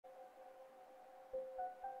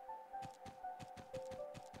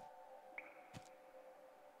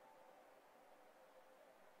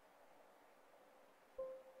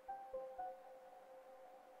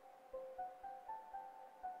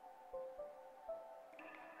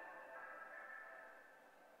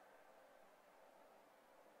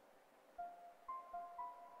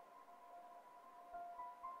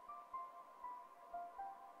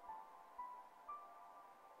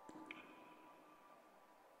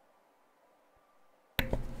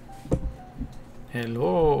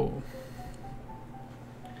Hello.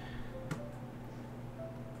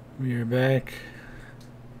 We are back.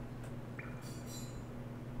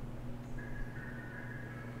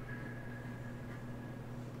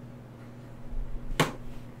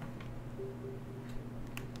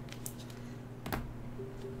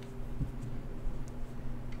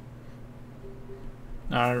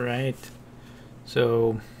 All right.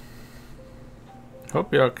 So,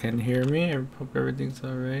 hope y'all can hear me. I hope everything's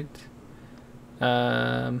all right.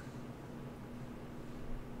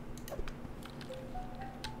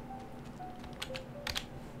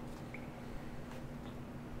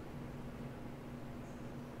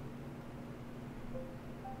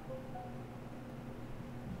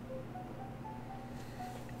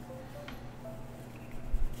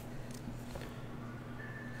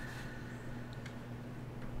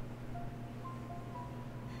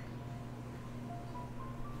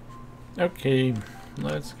 Okay,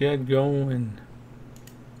 let's get going.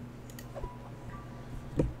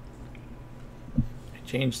 I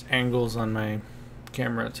changed angles on my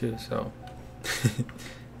camera too, so if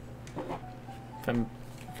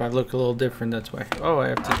I look a little different, that's why. Oh, I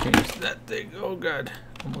have to change that thing. Oh god,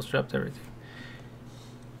 almost dropped everything.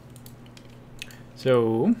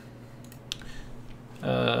 So,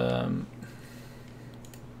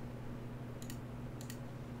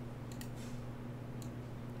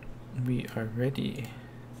 we are ready.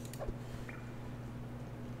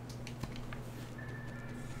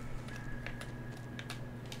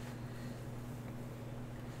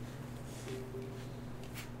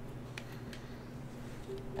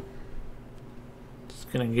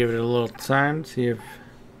 Just gonna give it a little time, see if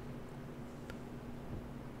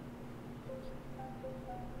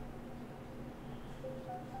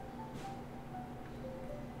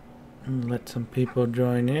let some people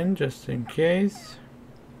join in just in case.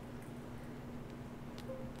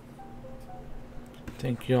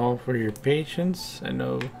 Thank you all for your patience. I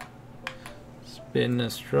know it's been a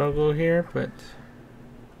struggle here, but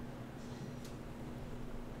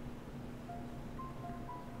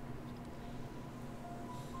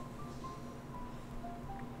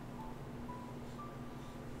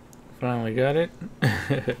finally got it.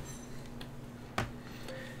 Let's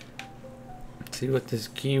see what this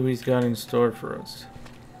Kiwi's got in store for us.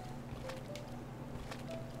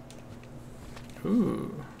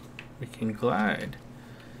 Ooh, we can glide.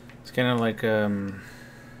 It's kind of like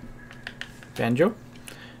Banjo.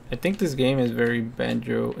 I think this game is very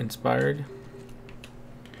Banjo inspired.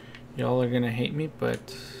 Y'all are gonna hate me,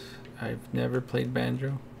 but I've never played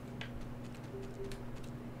Banjo.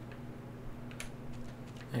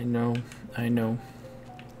 I know.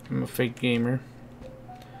 I'm a fake gamer.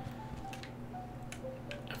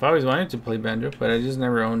 I've always wanted to play Banjo, but I just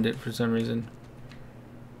never owned it for some reason.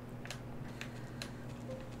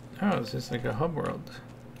 Oh, it's just like a hub world.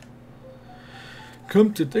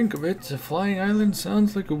 Come to think of it, a flying island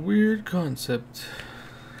sounds like a weird concept.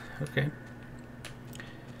 Okay.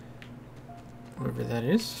 Wherever that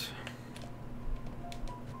is.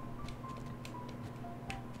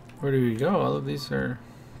 Where do we go? All of these are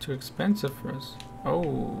too expensive for us.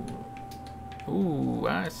 Oh. Ooh,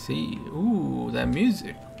 I see. Ooh, that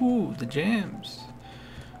music. Ooh, the jams.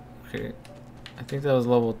 Okay. I think that was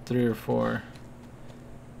level 3 or 4.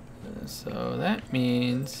 So that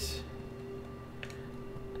means...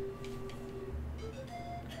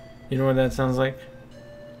 You know what that sounds like?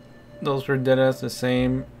 Those were deadass the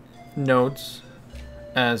same notes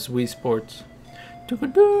as Wii Sports. Dun,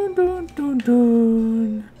 dun, dun, dun,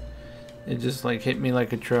 dun. It just like hit me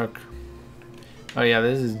like a truck. Oh yeah,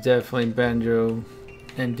 this is definitely Banjo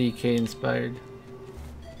and DK inspired.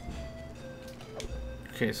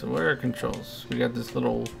 Okay, so what are our controls? We got this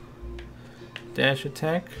little dash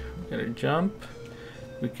attack. We got a jump.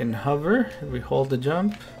 We can hover if we hold the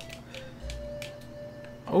jump.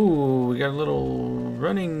 Oh, we got a little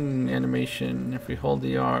running animation if we hold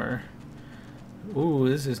the R. Ooh,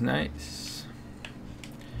 this is nice.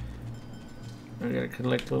 We gotta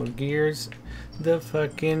collect little gears. The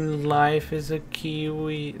fucking life is a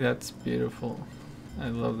Kiwi. That's beautiful. I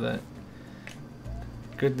love that.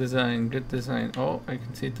 Good design, good design. Oh, I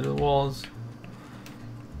can see through the walls.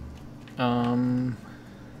 My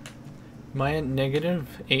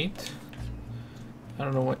 -8. I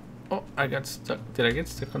don't know what. Oh, I got stuck. Did I get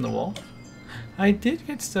stuck on the wall? I did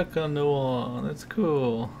get stuck on the wall. That's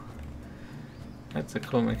cool. That's a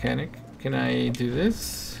cool mechanic. Can I do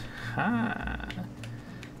this? Ha!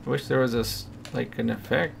 I wish there was like an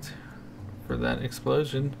effect for that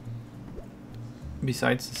explosion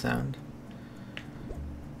besides the sound.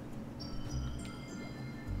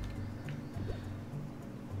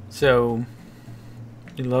 So,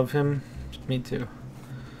 you love him, Me too.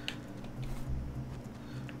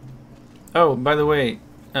 Oh, by the way,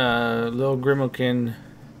 Lil Grimokin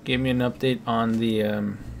gave me an update on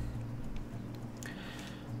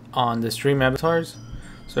the stream avatars.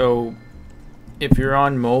 So if you're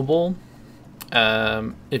on mobile,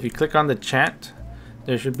 if you click on the chat,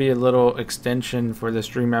 there should be a little extension for the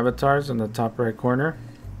stream avatars in the top right corner.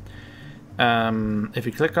 If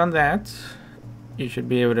you click on that, you should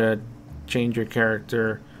be able to change your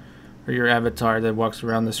character or your avatar that walks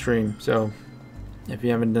around the stream. So if you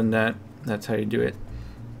haven't done that, that's how you do it.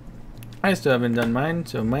 I still haven't done mine,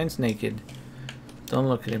 so mine's naked. Don't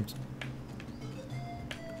look at him.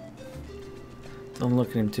 Don't look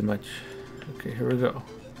at him too much. Okay, here we go.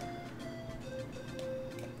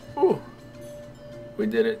 Ooh, we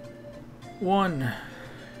did it. 1.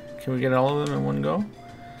 Can we get all of them in one go?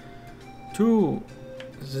 2.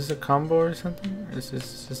 Is this a combo or something? Or is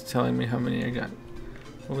this just telling me how many I got?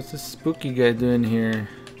 What's this spooky guy doing here?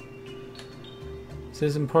 Is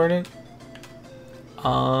this important?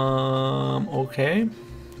 Okay.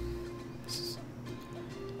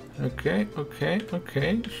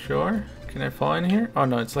 Okay, sure. Can I fall in here? Oh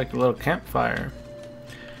no, it's like a little campfire.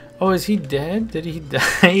 Oh, is he dead? Did he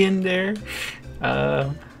die in there?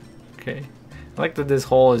 Okay. I like that this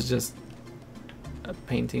hole is just a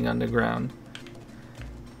painting on the ground.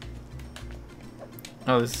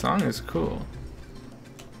 Oh, this song is cool.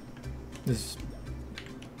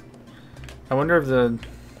 I wonder if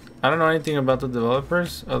I don't know anything about the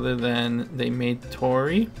developers other than they made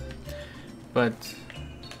Tori, but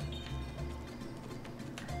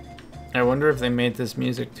I wonder if they made this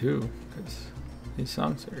music too, because these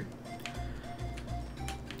songs are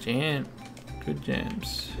good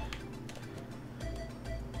jams.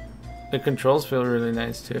 The controls feel really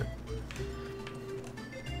nice too.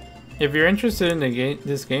 If you're interested in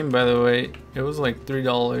this game, by the way, it was like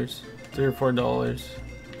 $3 or $4.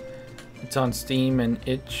 It's on Steam and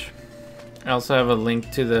itch. I also have a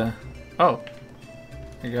link to the... Oh,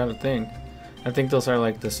 I got a thing. I think those are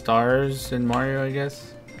like the stars in Mario, I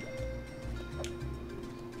guess.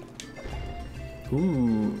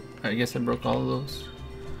 Ooh, I guess I broke all of those.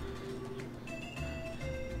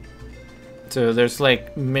 So there's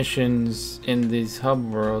like missions in these hub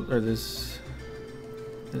world, or this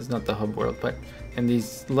is not the hub world, but in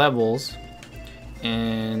these levels,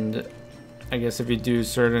 and I guess if you do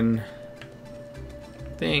certain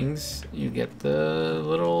things, you get the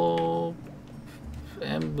little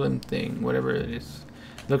emblem thing, whatever it is.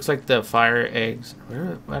 Looks like the fire eggs.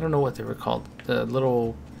 I don't know what they were called. The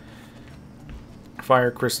little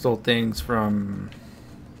fire crystal things from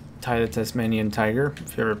Ty the Tasmanian Tiger.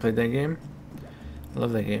 If you ever played that game, I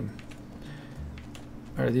love that game.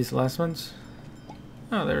 Are these the last ones?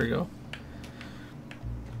 Oh, there we go.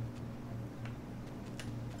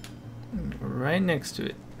 Right next to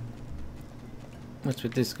it. What's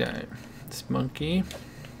with this guy? This monkey.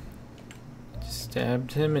 Just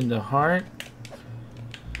stabbed him in the heart.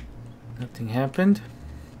 Nothing happened.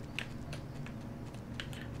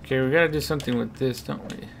 Okay, we gotta do something with this,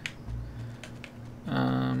 don't we?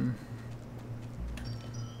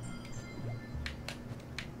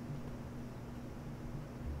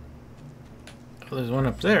 Oh, there's one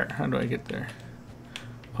up there. How do I get there?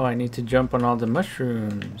 Oh, I need to jump on all the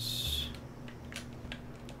mushrooms.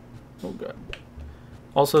 Oh god.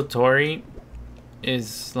 Also, Tori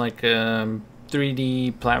is like a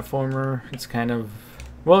 3D platformer. It's kind of,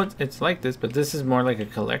 well, it's like this, but this is more like a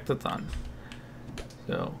collectathon.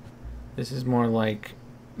 So this is more like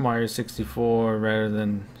Mario 64 rather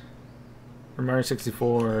than, or Mario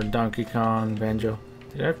 64 or Donkey Kong, Banjo.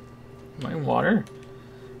 Am I in water?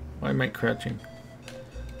 Why am I crouching?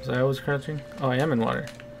 Was I always crouching? Oh, I am in water.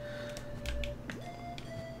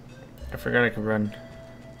 I forgot I could run.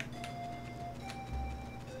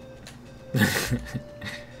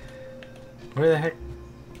 Where the heck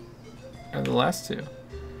are the last two?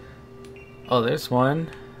 Oh, there's one.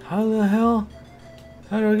 How the hell?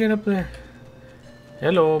 How do I get up there?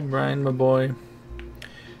 Hello, Brian, my boy.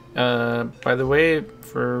 By the way,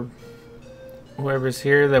 for whoever's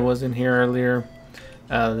here that wasn't here earlier,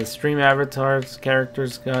 the stream avatars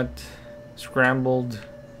characters got scrambled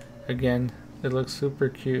again. It looks super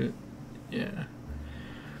cute. Yeah.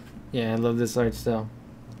 Yeah, I love this art style.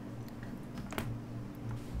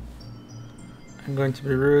 I'm going to be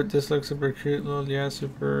rude. This looks super cute. Well, yeah,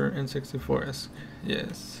 super N64-esque.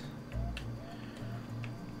 Yes.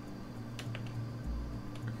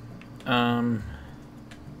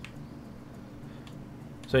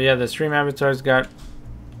 So yeah, the stream avatars got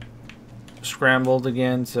scrambled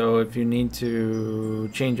again. So if you need to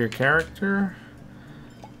change your character,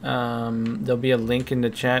 There'll be a link in the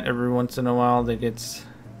chat every once in a while that gets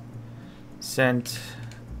sent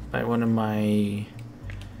by one of my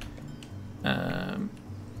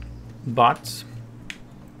bots.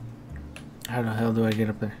 How the hell do I get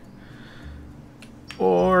up there?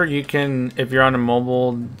 Or you can, if you're on a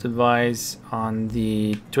mobile device on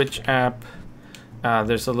the Twitch app,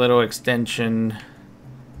 there's a little extension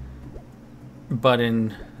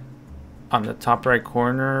button on the top right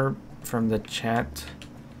corner from the chat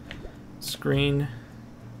screen.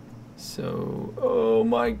 So, oh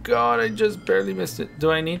my god, I just barely missed it. Do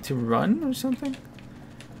I need to run or something?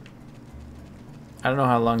 I don't know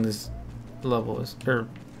how long this level is, or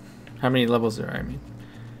how many levels there are, I mean.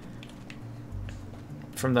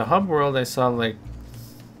 From the hub world, I saw like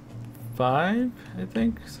 5, I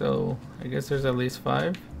think. So I guess there's at least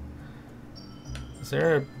 5. Is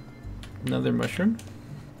there another mushroom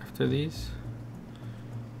after these?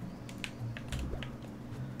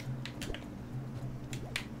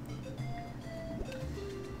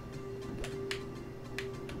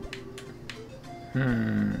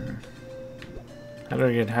 How do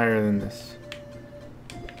I get higher than this?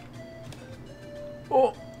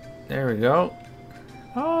 Oh, there we go.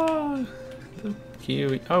 Oh, the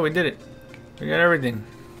kiwi. Oh, we did it. We got everything.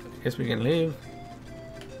 I guess we can leave.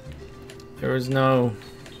 There was no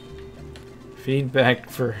feedback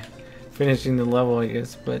for finishing the level, I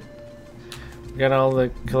guess, but we got all the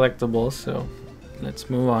collectibles, so let's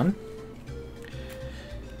move on.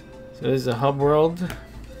 So this is a hub world.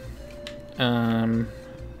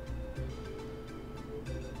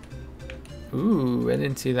 Ooh, I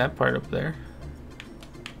didn't see that part up there.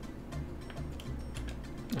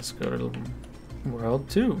 Let's go to world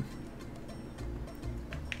 2.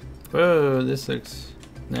 Whoa, this looks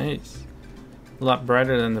nice. A lot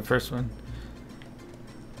brighter than the first one.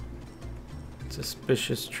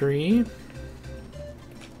 Suspicious tree.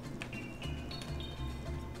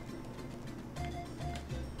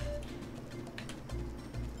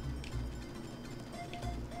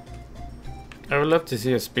 I would love to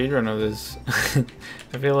see a speedrun of this.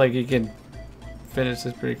 I feel like you can finish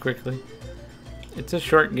this pretty quickly. It's a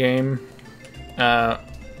short game. The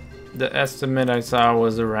estimate I saw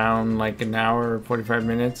was around like an hour or 45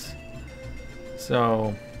 minutes.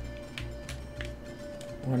 So,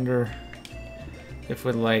 wonder if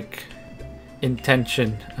with like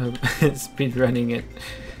intention of speedrunning it,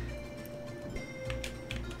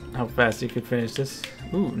 how fast you could finish this.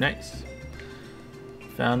 Ooh, nice.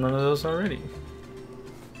 Found one of those already.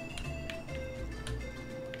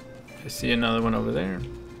 I see another one over there.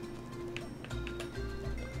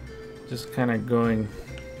 Just kind of going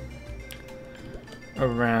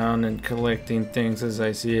around and collecting things as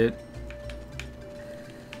I see it.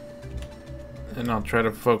 And I'll try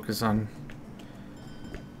to focus on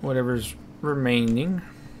whatever's remaining.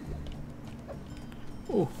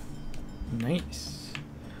 Oh, nice.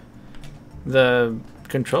 The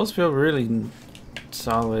controls feel really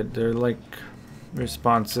solid. They're like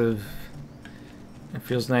responsive. It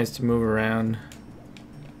feels nice to move around.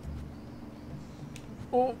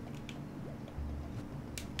 Oh,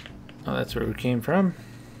 that's where we came from.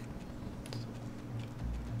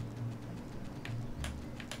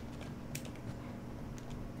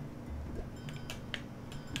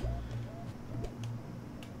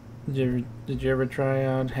 Did you ever try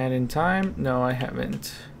out Hand in Time? No, I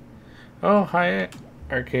haven't. Oh, hi,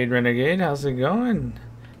 Arcade Renegade. How's it going?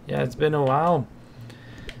 Yeah, it's been a while.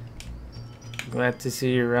 Glad to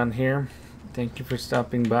see you around here. Thank you for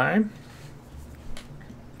stopping by.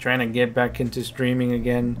 Trying to get back into streaming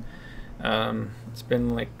again. It's been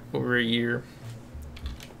like over a year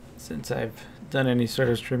since I've done any sort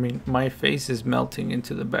of streaming. My face is melting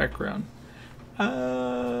into the background.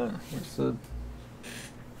 Where's the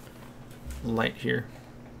light here?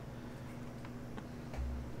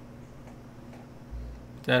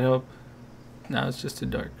 That help? No, it's just too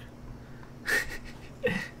dark.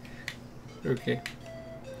 Okay.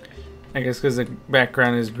 I guess because the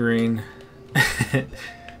background is green.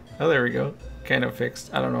 Oh, there we go. Kind of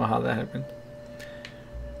fixed. I don't know how that happened.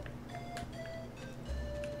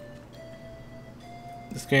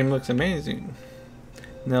 This game looks amazing.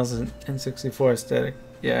 Nails an N64 aesthetic.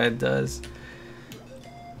 Yeah, it does.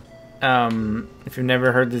 If you've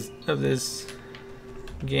never heard of this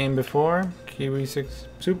game before,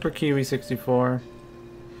 Super Kiwi 64.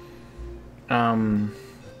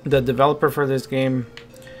 The developer for this game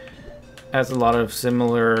has a lot of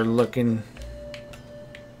similar looking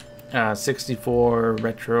 64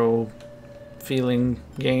 retro feeling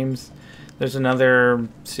games. There's another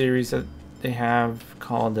series that they have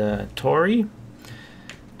called Tori.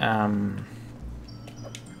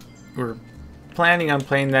 We're planning on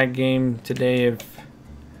playing that game today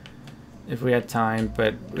if we had time,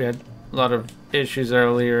 but we had a lot of issues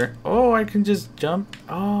earlier. Oh, I can just jump.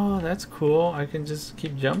 Oh, that's cool. I can just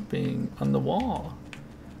keep jumping on the wall.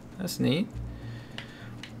 That's neat.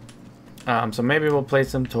 So maybe we'll play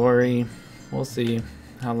some Tori. We'll see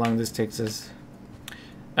how long this takes us.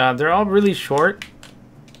 They're all really short,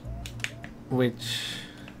 which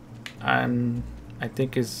I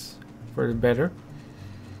think is for the better.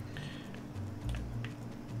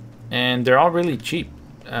 And they're all really cheap.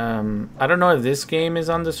 I don't know if this game is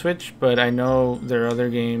on the Switch, but I know their other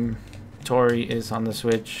game, Tori, is on the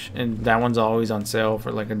Switch, and that one's always on sale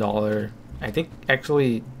for like $1. I think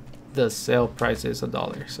actually the sale price is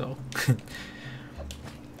 $1, so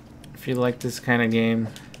if you like this kind of game,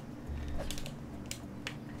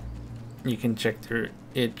 you can check their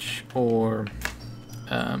itch or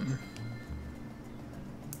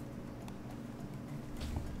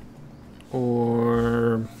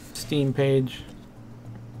Steam page.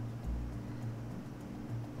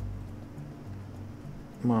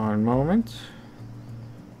 One moment.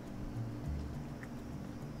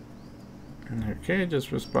 Okay,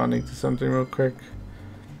 just responding to something real quick.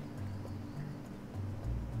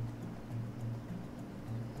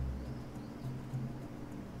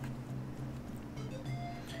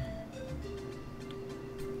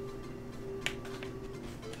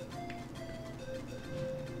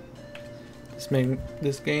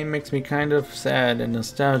 This game makes me kind of sad and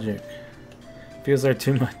nostalgic. Feels like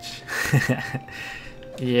too much.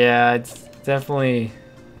 Yeah, it's definitely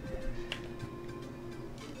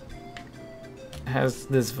has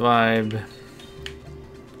this vibe.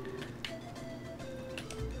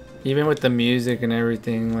 Even with the music and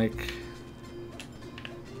everything, like,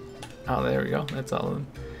 oh, there we go. That's all of them.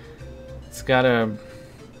 It's got a,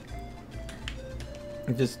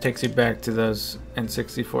 it just takes you back to those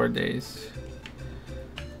N64 days.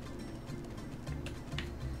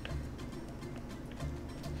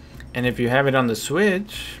 And if you have it on the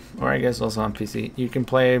Switch, or I guess also on PC, you can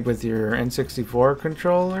play it with your N64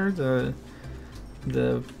 controller,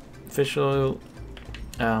 the official,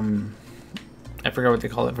 I forgot what they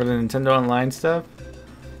call it, for the Nintendo Online stuff.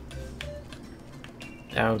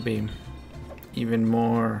 That would be even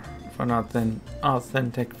more of an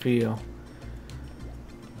authentic feel.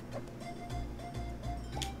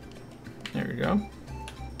 There we go.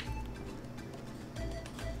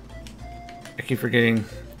 I keep forgetting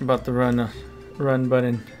about the run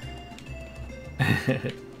button.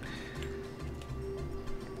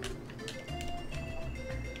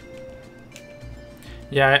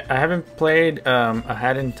 Yeah, I haven't played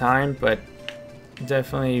Ahead in Time, but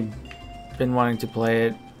definitely been wanting to play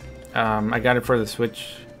it. I got it for the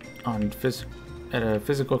Switch on at a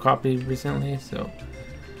physical copy recently, so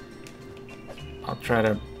I'll try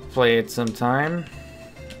to play it sometime.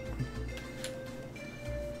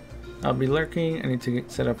 I'll be lurking. I need to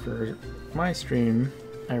get set up for my stream.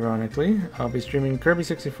 Ironically, I'll be streaming Kirby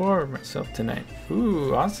 64 myself tonight.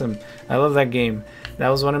 Ooh, awesome! I love that game. That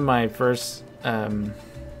was one of my first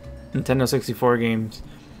Nintendo 64 games,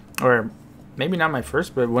 or maybe not my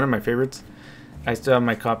first, but one of my favorites. I still have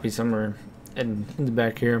my copy somewhere in the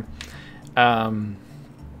back here.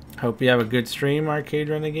 Hope you have a good stream, Arcade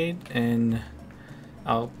Renegade, and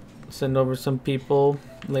I'll send over some people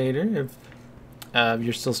later if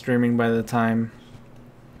you're still streaming by the time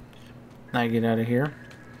I get out of here.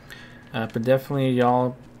 But definitely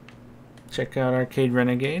y'all check out Arcade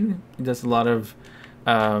Renegade. He does a lot of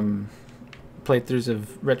playthroughs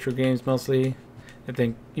of retro games mostly. I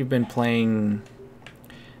think you've been playing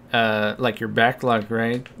like your backlog,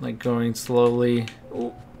 right? Like going slowly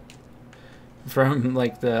from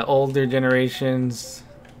like the older generations,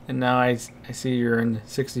 and now I see you're in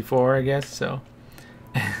 64, I guess, so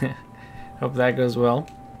hope that goes well.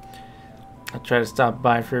 I'll try to stop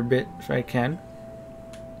by for a bit if I can.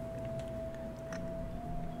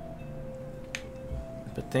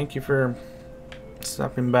 But thank you for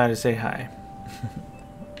stopping by to say hi.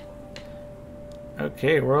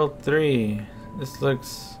 Okay, World 3. This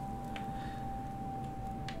looks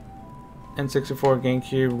N64,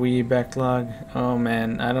 GameCube, Wii backlog. Oh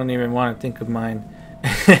man, I don't even want to think of mine.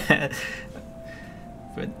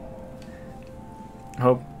 But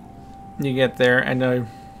hope you get there. I know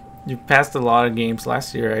you passed a lot of games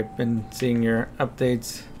last year. I've been seeing your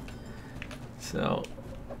updates, so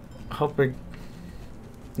hope it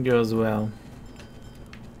goes well.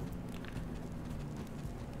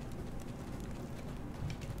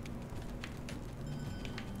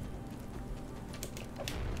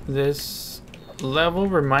 This level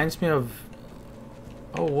reminds me of,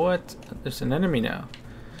 oh what? There's an enemy now.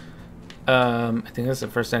 I think that's the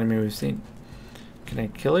first enemy we've seen. Can I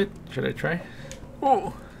kill it? Should I try?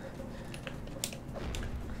 Oh!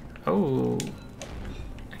 Oh!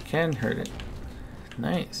 I can hurt it.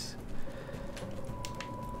 Nice.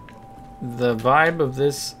 The vibe of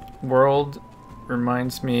this world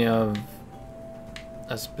reminds me of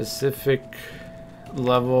a specific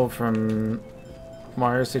level from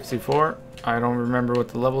Mario 64. I don't remember what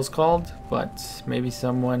the level's called, but maybe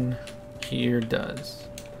someone here does.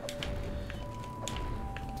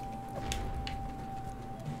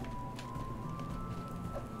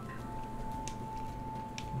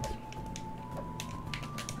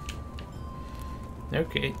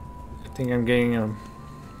 Okay, I think I'm getting a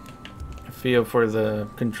feel for the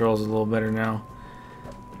controls a little better now.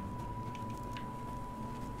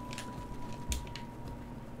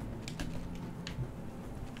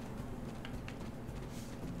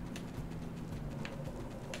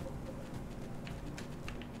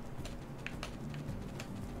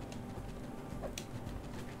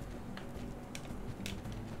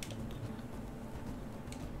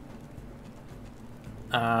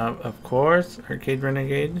 Of course, Arcade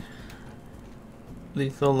Renegade,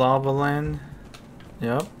 Lethal Lava Land.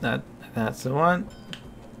 Yep, that's the one.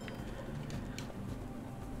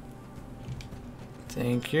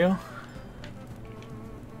 Thank you.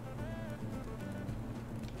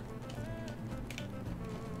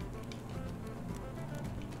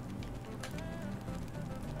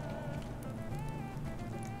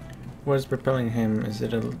 What is propelling him? Is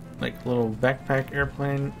it a like little backpack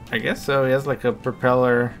airplane? I guess so. He has like a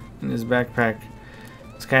propeller in his backpack.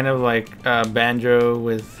 It's kind of like Banjo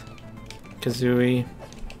with Kazooie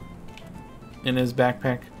in his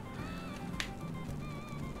backpack.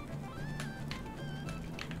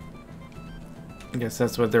 I guess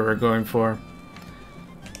that's what they were going for.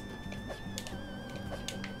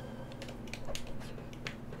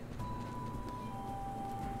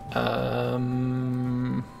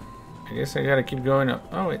 I guess I gotta keep going up.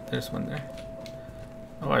 Oh wait, there's one there.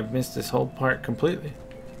 Oh, I've missed this whole part completely.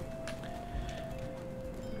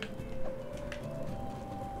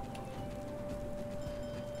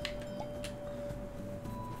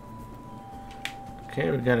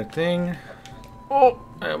 Okay, we got a thing. Oh,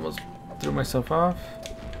 I almost threw myself off.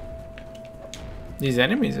 These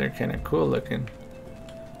enemies are kind of cool looking.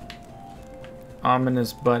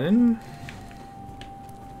 Ominous button.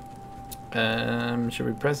 Should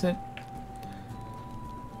we press it?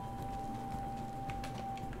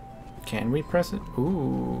 Can we press it?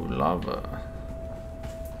 Ooh, lava.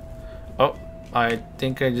 Oh, I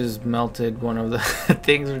think I just melted one of the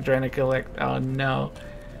things we're trying to collect. Oh no.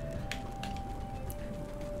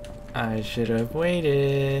 I should have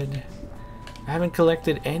waited. I haven't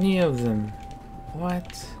collected any of them.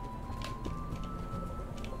 What?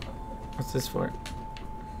 What's this for?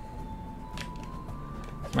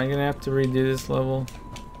 Am I gonna have to redo this level?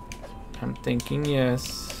 I'm thinking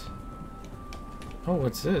yes. Oh,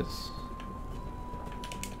 what's this?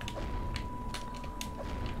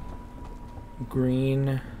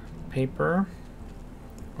 Green paper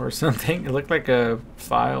or something. It looked like a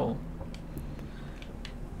file.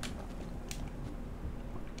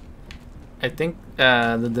 I think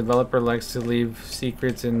the developer likes to leave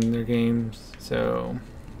secrets in their games, so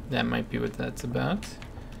that might be what that's about.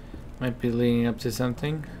 Might be leading up to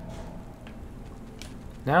something.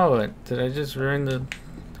 Now what? Did I just ruin the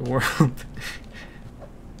world?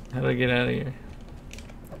 How do I get out of here?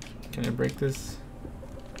 Can I break this?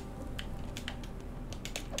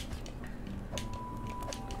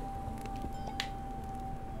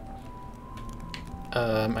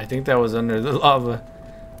 I think that was under the lava.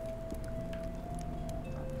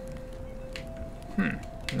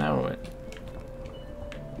 Now what?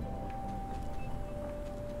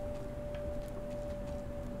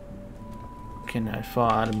 Can I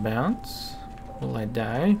fall out of bounds? Will I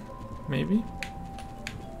die? Maybe?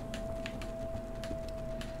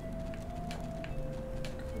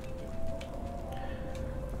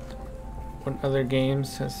 What other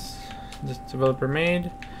games has this developer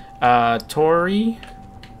made? Tori.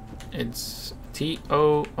 It's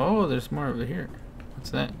T-O... Oh, there's more over here.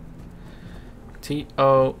 What's that?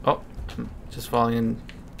 T-O... Oh, I'm just falling in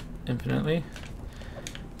infinitely.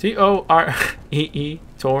 T-O-R-E-E.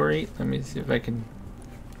 Tori. Let me see if I can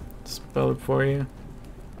spell it for you.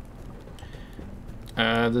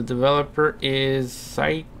 The developer is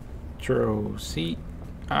Citro. C-I-A-C-T-R-O.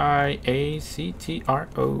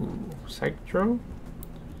 Citro?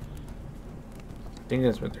 I think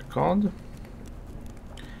that's what they're called.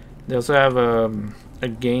 They also have a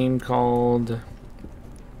game called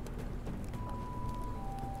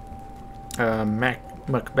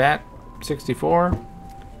Macbat 64,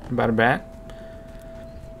 about a bat.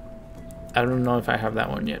 I don't know if I have that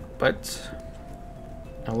one yet, but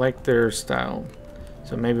I like their style.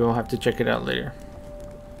 So maybe we'll have to check it out later.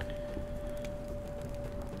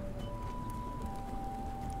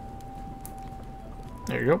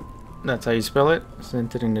 There you go. That's how you spell it.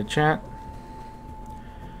 Sent it in the chat.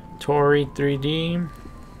 Tori 3D.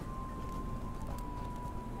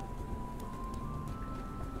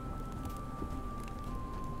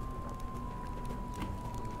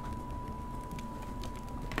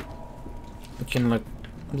 You can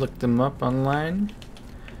look them up online.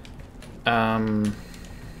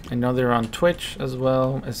 I know they're on Twitch as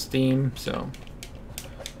well as Steam, so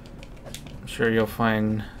I'm sure you'll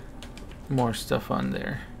find more stuff on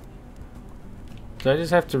there. Do I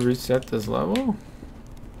just have to reset this level?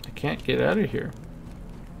 I can't get out of here.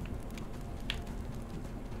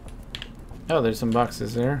 Oh, there's some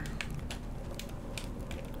boxes there.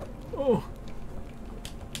 Oh.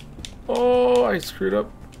 Oh, I screwed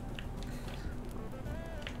up.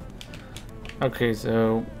 Okay,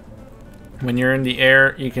 so when you're in the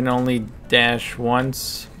air, you can only dash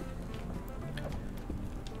once.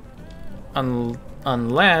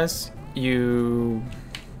 Unless you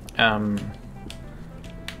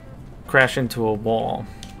crash into a wall.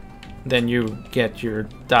 Then you get your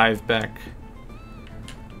dive back.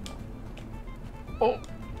 Oh.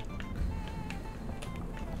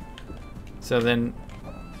 So then,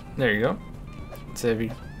 there you go. So if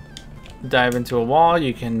you dive into a wall,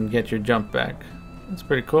 you can get your jump back. That's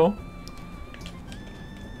pretty cool.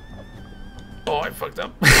 Oh, I fucked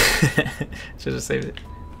up. Should have saved it.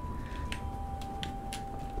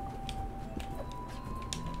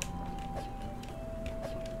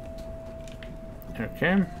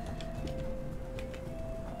 Okay.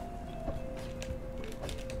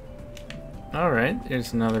 Alright,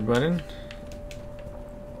 here's another button.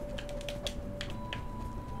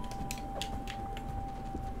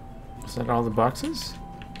 Is that all the boxes?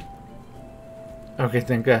 Okay,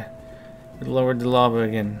 thank God. It lowered the lava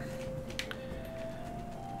again.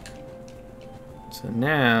 So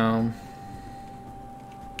now,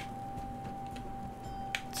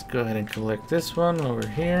 let's go ahead and collect this one over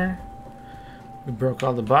here. We broke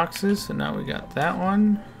all the boxes, so now we got that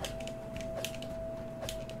one.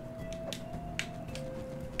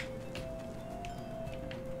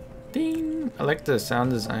 Ding! I like the sound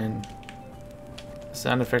design. The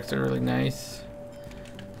sound effects are really nice.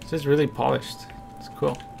 It's just really polished. It's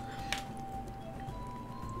cool.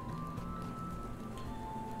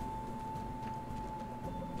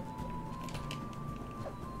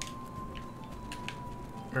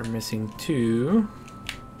 We're missing 2.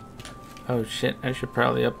 Oh shit, I should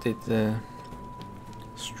probably update the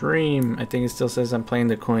stream. I think it still says I'm playing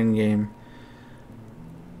the coin game.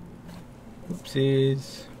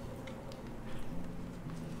 Oopsies.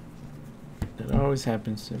 That always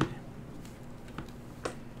happens to me.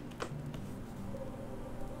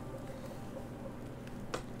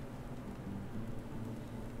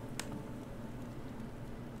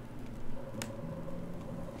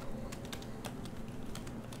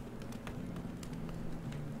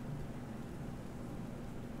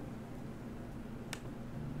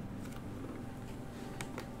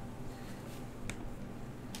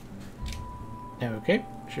 Okay,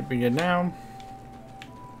 should be good now.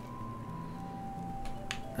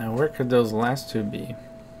 Now where could those last 2 be?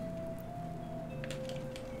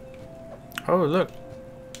 Oh look,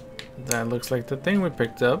 that looks like the thing we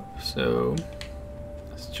picked up, so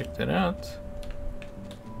let's check that out.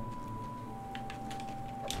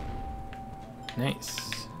 Nice.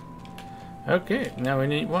 Okay, now we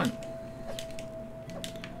need 1.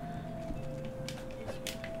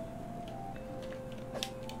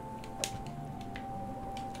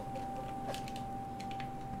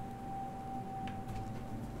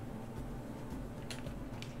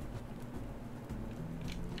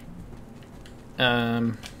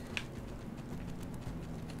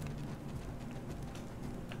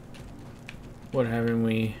 What haven't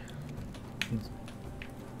we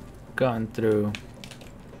gone through?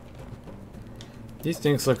 These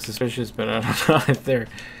things look suspicious, but I don't know if they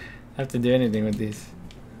have to do anything with these.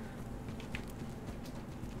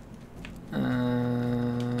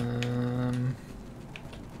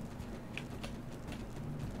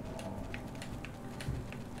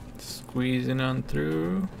 Squeezing on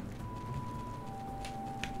through.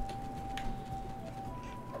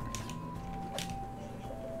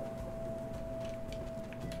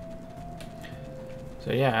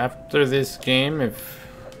 So yeah, after this game, if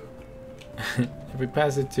if we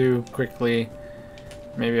pass it too quickly,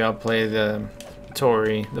 maybe I'll play the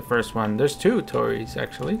Tori, the first one. There's 2 Tories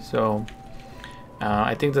actually, so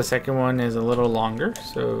I think the second one is a little longer,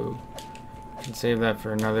 so Can save that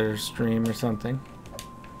for another stream or something.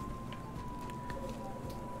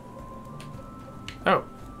 Oh,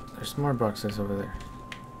 there's more boxes over there.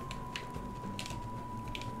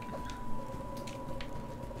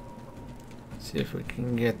 See if we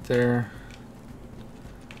can get there.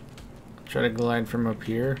 Try to glide from up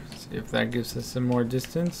here. See if that gives us some more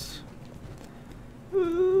distance.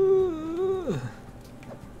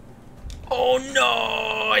 Oh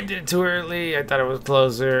no! I did it too early. I thought it was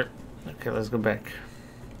closer. Okay, let's go back.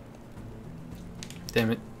 Damn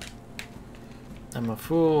it. I'm a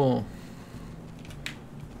fool.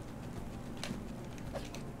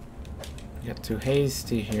 Got too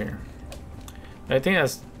hasty here. But I think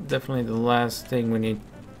that's definitely the last thing we need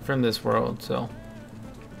from this world, so.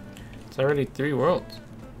 It's already 3 worlds.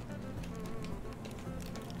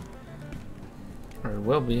 Or it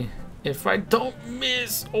will be. If I don't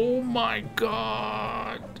miss! Oh my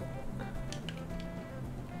god!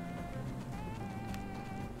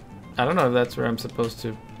 I don't know if that's where I'm supposed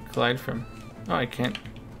to glide from. Oh, I can't.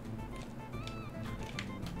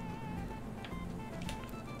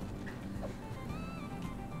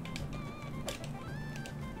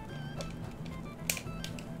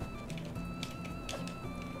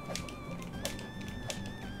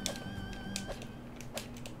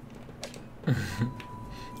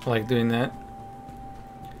 I like doing that.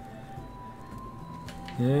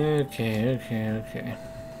 Okay.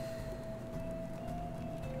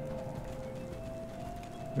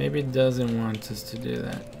 Maybe it doesn't want us to do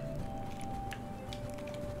that.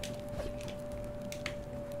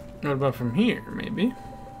 What about from here, maybe?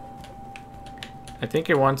 I think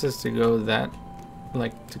it wants us to go that,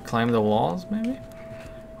 like, to climb the walls, maybe?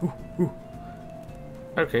 Ooh.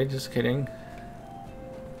 Okay, just kidding.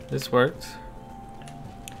 This worked.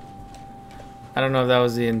 I don't know if that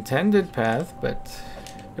was the intended path, but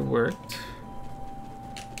it worked.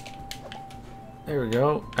 There we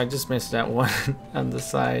go. I just missed that one on the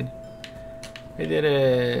side. We did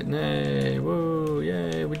it! Nay! Woo!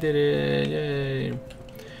 Yay! We did it! Yay!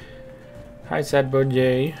 Hi, Sadbo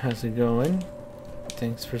J. How's it going?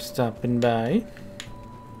 Thanks for stopping by.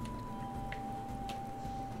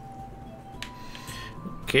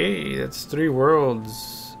 Okay, that's 3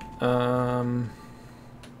 worlds.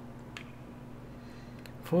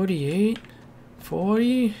 48?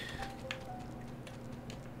 40?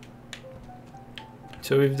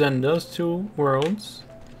 So we've done those 2 worlds.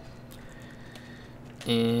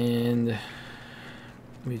 And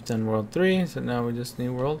we've done world 3, so now we just need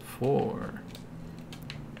world 4.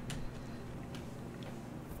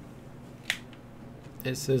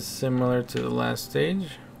 This is similar to the last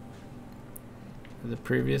stage, the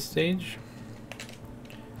previous stage.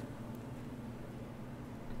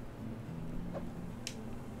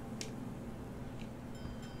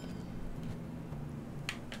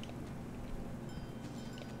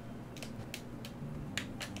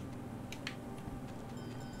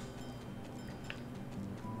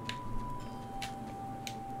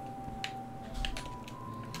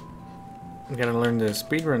 I gotta learn the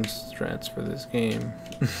speedrun strats for this game.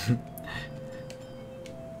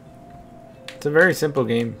 It's a very simple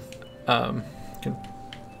game,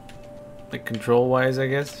 like control-wise, I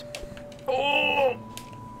guess. Oh!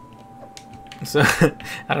 So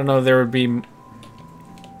I don't know if there would be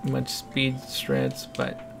much speed strats,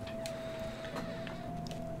 but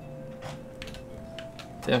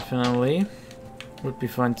definitely would be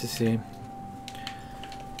fun to see.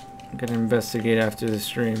 I'm gonna investigate after the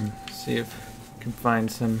stream, see if I can find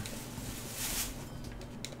some.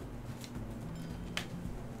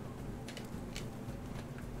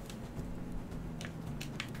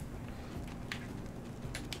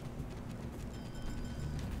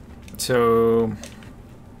 So,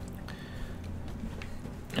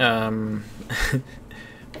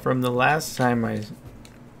 from the last time I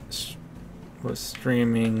was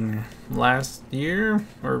streaming last year,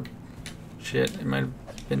 or shit, it might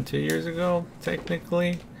have been 2 years ago,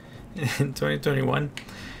 technically, in 2021,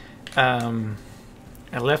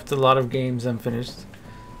 I left a lot of games unfinished,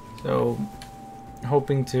 so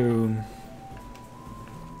hoping to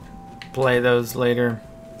play those later.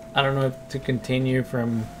 I don't know if to continue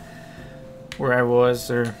from where I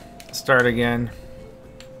was or start again.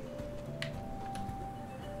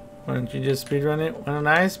 Why don't you just speedrun it? Why don't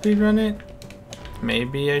I speedrun it?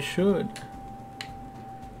 Maybe I should.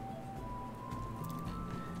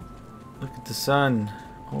 Look at the sun.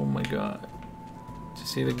 Oh my god. Did you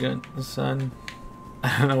see the sun?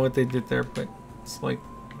 I don't know what they did there, but it's like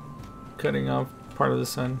cutting off part of the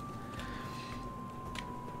sun.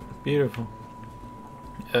 Beautiful.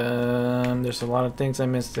 There's a lot of things I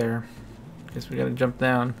missed there. Guess we gotta jump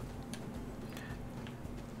down.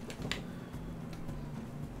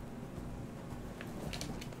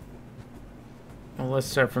 Well, let's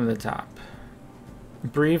start from the top.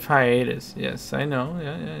 Brief hiatus. Yes, I know.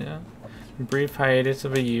 Yeah. Brief hiatus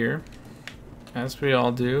of a year. As we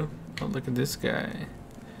all do. Oh, look at this guy.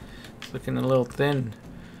 He's looking a little thin.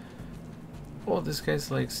 Oh, this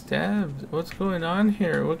guy's like stabbed. What's going on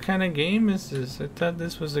here? What kind of game is this? I thought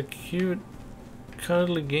this was a cute,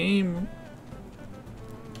 cuddly game.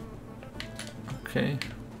 Okay.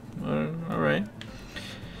 Alright.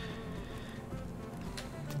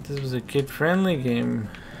 This was a kid-friendly game.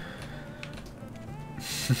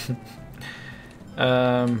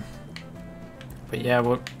 But yeah,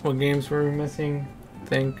 what games were we missing? I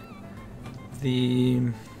think the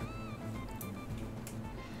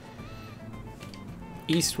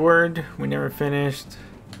Eastward we never finished.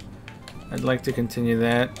 I'd like to continue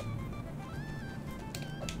that.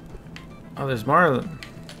 Oh, there's more of them.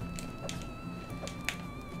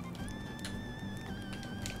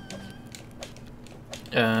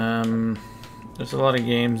 There's a lot of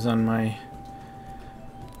games on my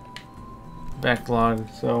backlog,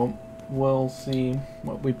 so we'll see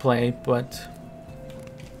what we play, but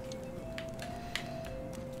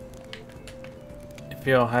if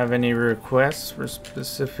y'all have any requests for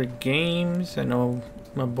specific games, I know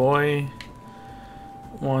my boy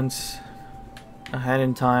wants Ahead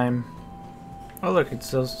in Time. Oh look, it's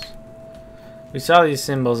those. We saw these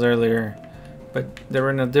symbols earlier, but they were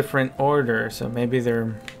in a different order, so maybe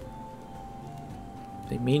they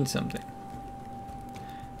mean something.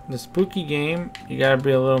 The spooky game, you gotta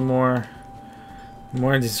be a little more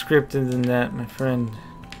descriptive than that, my friend.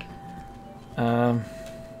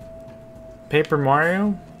 Paper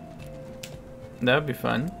Mario, that would be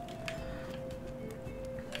fun.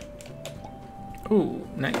 Ooh,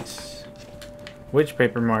 nice. Which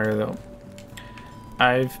Paper Mario though?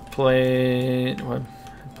 I've played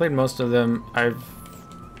most of them. I've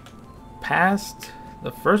passed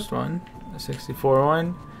the first one, the 64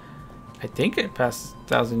 one. I think it passed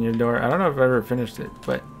 1,000 Year Door. I don't know if I've ever finished it,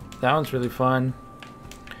 but that one's really fun.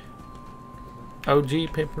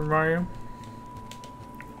 OG Paper Mario.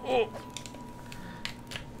 Oh.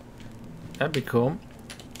 That'd be cool.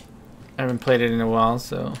 I haven't played it in a while,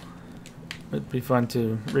 so it'd be fun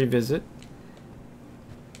to revisit.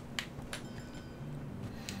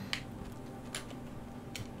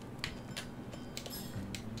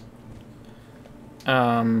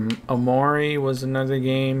 Omori was another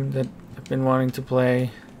game that I've been wanting to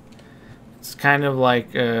play. It's kind of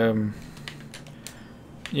like, you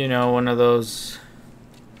know, one of those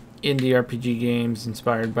indie RPG games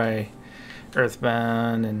inspired by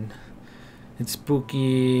Earthbound, and it's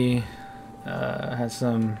spooky, has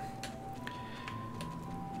some,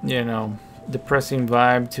 you know, depressing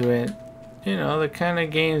vibe to it. You know, the kind of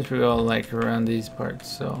games we all like around these parts.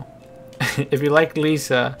 So if you like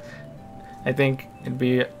Lisa, I think it'd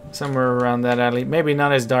be somewhere around that alley. Maybe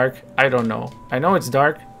not as dark. I don't know. I know it's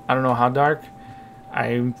dark. I don't know how dark.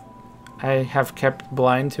 I have kept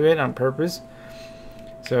blind to it on purpose.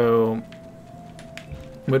 So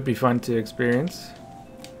it would be fun to experience.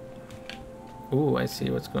 Ooh, I see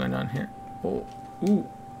what's going on here. Oh, ooh.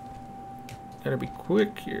 Gotta be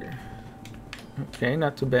quick here. Okay,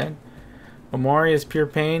 not too bad. Omori is pure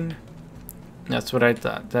pain. That's what I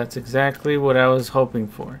thought. That's exactly what I was hoping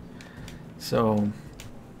for. So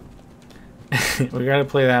we gotta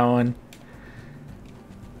play that one.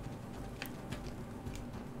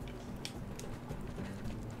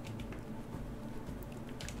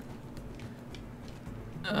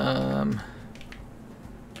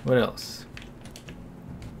 What else?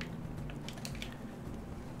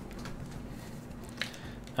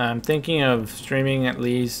 I'm thinking of streaming at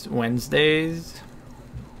least Wednesdays.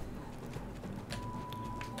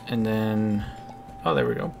 And then, oh, there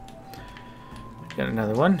we go. Got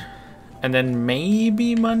another one. And then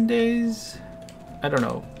maybe Mondays? I don't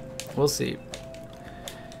know. We'll see.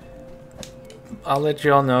 I'll let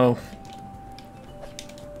you all know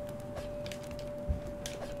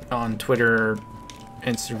on Twitter,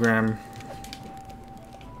 Instagram,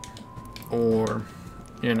 or,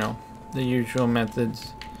 you know, the usual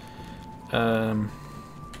methods.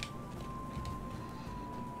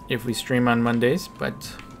 If we stream on Mondays,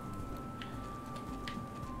 but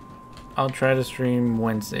I'll try to stream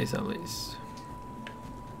Wednesdays at least,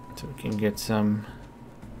 so we can get some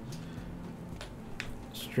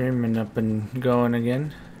streaming up and going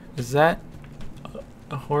again. Is that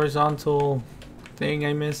a horizontal thing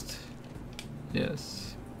I missed?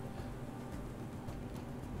 Yes.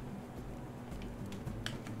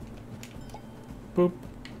 Boop.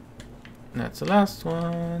 That's the last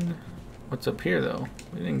one. What's up here though?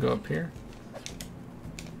 We didn't go up here.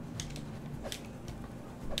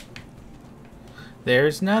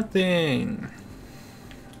 There's nothing.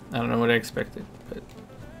 I don't know what I expected, but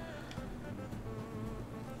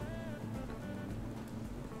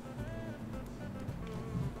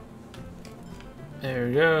there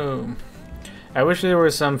we go. I wish there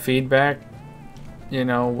was some feedback, you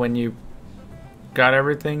know, when you got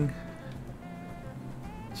everything.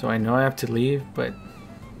 So I know I have to leave, but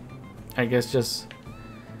I guess just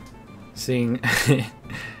seeing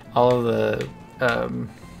all of the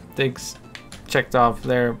things checked off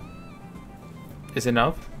there is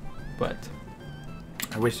enough, but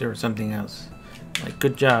I wish there was something else. Like,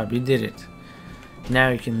 good job, you did it. Now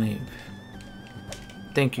you can leave.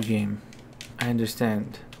 Thank you, game. I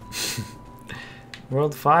understand.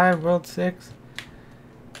 World 5, World 6?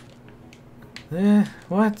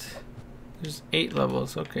 What? There's 8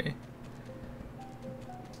 levels, okay.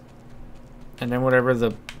 And then whatever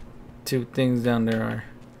the 2 things down there are.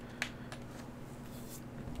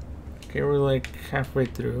 Okay, we're like halfway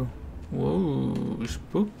through. Whoa,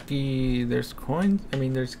 spooky. There's coins. I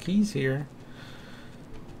mean, there's keys here.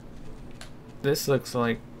 This looks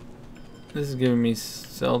like... This is giving me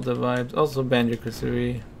Zelda vibes. Also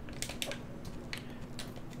Banjo-Kazooie.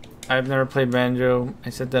 I've never played Banjo. I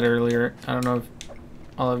said that earlier. I don't know if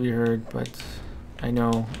all of you heard, but I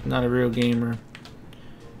know I'm not a real gamer.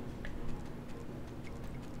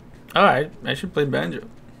 Oh, I should play Banjo.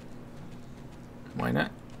 Why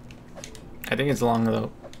not? I think it's long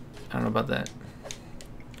though. I don't know about that.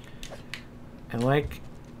 I like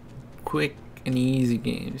quick and easy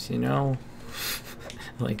games, you know?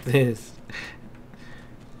 Like this.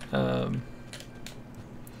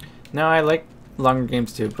 No, I like longer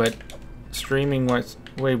games too, but streaming was...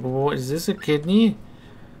 Wait, what, is this a kidney?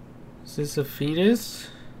 Is this a fetus?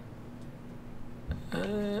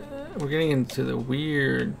 We're getting into the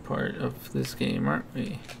weird part of this game, aren't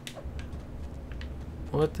we?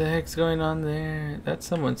 What the heck's going on there? That's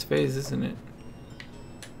someone's face, isn't it?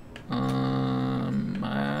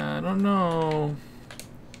 I don't know.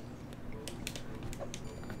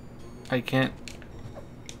 I can't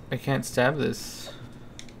stab this.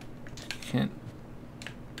 Can't.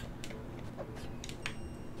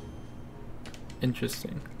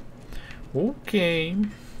 Interesting. Okay.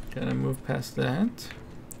 Gotta move past that.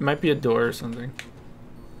 It might be a door or something.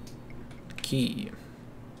 Key.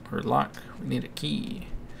 Or lock. We need a key.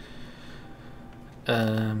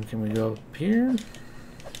 Can we go up here?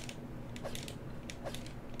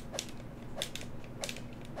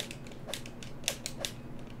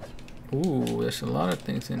 Ooh, there's a lot of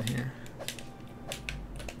things in here.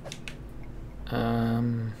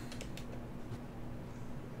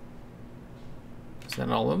 Is that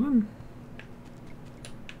all of them?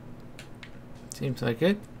 Seems like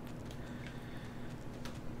it.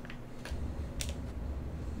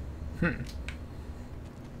 Where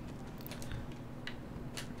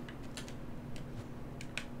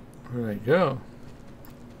do I go?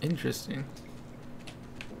 Interesting.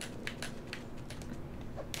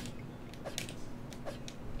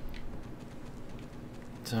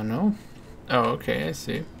 Don't know. Oh, okay, I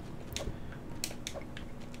see.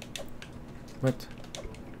 What?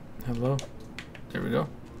 Hello? There we go.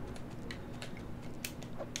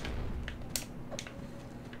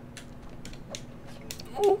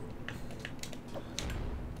 Oh.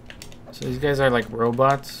 So these guys are like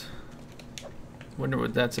robots. Wonder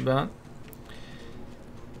what that's about.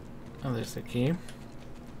 Oh, there's the key.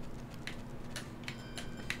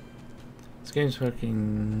 This game's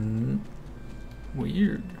fucking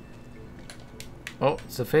weird. Oh,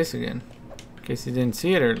 it's a face again. In case you didn't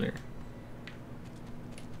see it earlier.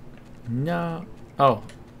 No. Oh,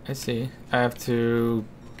 I see. I have to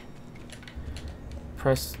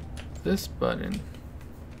press this button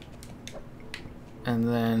and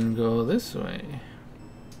then go this way.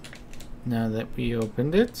 Now that we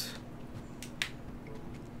opened it,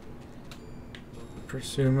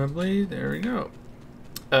 presumably, there we go.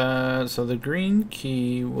 So the green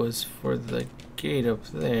key was for the gate up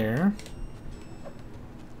there.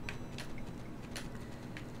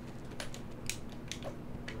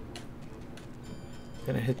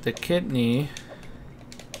 Gonna hit the kidney.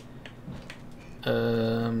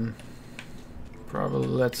 Probably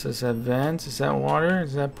lets us advance. Is that water?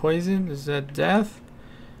 Is that poison? Is that death?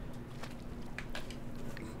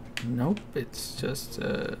 Nope, it's just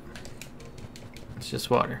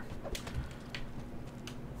water.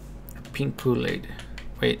 Pink Kool-Aid.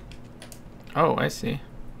 Wait. Oh, I see.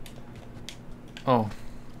 Oh.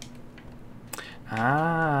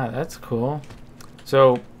 Ah, that's cool.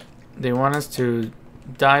 So they want us to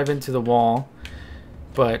dive into the wall,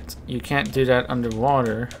 but you can't do that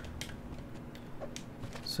underwater.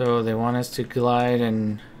 So they want us to glide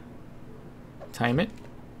and time it.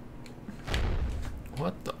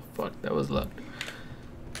 What the That was luck.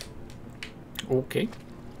 Okay.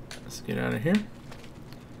 Let's get out of here.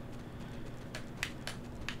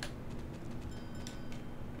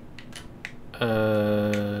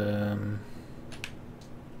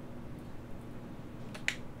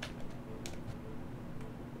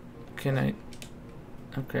 Can I?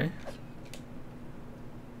 Okay.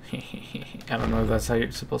 I don't know if that's how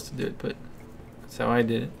you're supposed to do it, but that's how I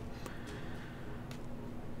did it.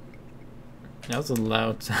 That was a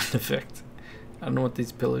loud sound effect. I don't know what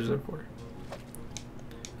these pillars are for.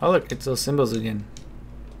 Oh look, it's those symbols again.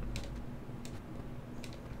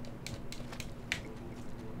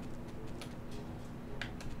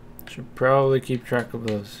 Should probably keep track of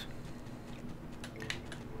those.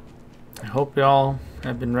 I hope y'all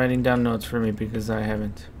have been writing down notes for me because I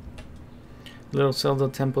haven't. Little Zelda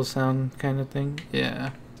temple sound kind of thing.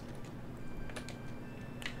 Yeah.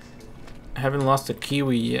 I haven't lost a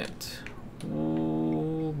kiwi yet.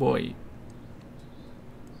 Oh boy.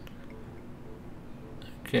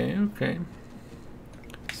 Okay, okay.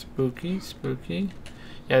 Spooky, spooky.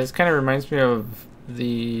 Yeah, this kind of reminds me of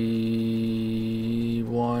the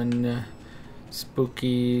one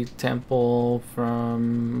spooky temple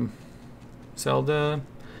from Zelda.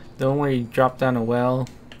 The one where you drop down a well.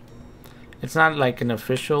 It's not like an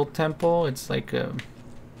official temple. It's like the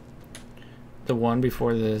one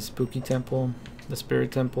before the spooky temple, the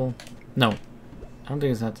spirit temple. No, I don't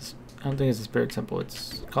think it's not this. I don't think it's the spirit temple.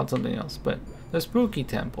 It's called something else. But the spooky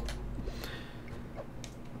temple.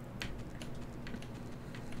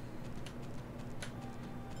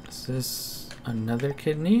 Is this another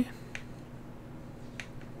kidney?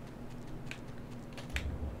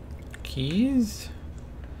 Keys?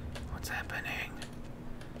 What's happening?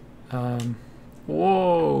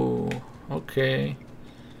 Whoa, okay.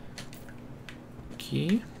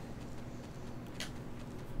 Key.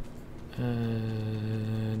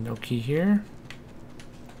 No key here.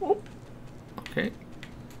 Oh, okay.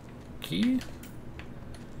 Key.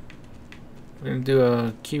 We're gonna do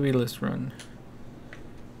a kiwi list run.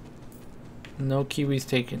 No kiwis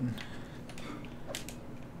taken.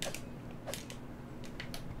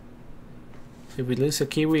 If we lose a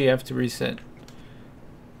kiwi, you have to reset.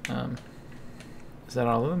 Is that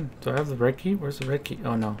all of them? Do I have the red key? Where's the red key?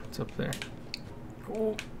 Oh no, it's up there.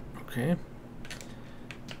 Oh, okay.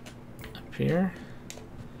 Up here.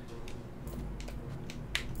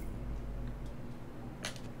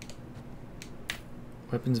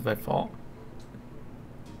 Weapons by fault.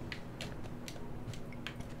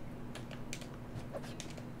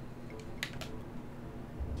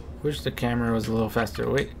 Wish the camera was a little faster.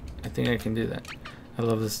 Wait, I think I can do that. I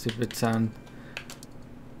love this stupid sound.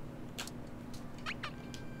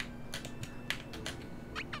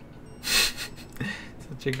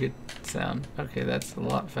 Such a good sound. Okay, that's a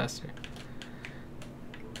lot faster.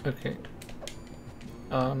 Okay.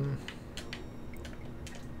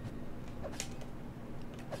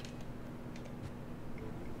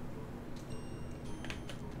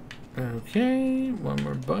 Okay, one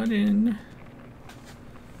more button.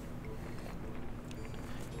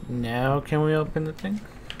 Now can we open the thing?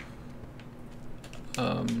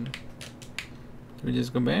 Do we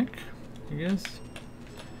just go back, I guess?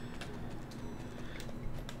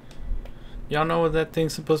 Y'all know what that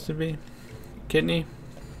thing's supposed to be? Kidney?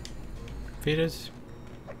 Fetus?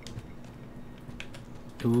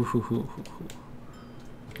 Ooh hoo hoo hoo hoo.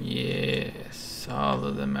 Yes, all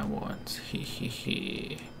of them at once. Hee hee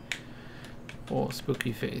hee. Oh,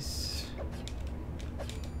 spooky face.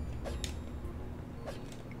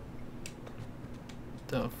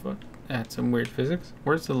 The fuck? That's some weird physics.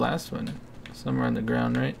 Where's the last one? Somewhere on the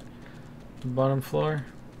ground, right? The bottom floor.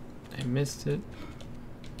 I missed it.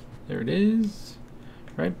 There it is.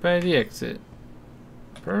 Right by the exit.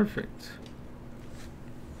 Perfect.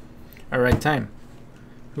 Alright, time.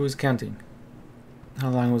 Who was counting? How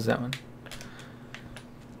long was that one?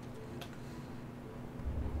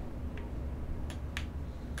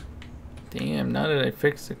 Damn, now that I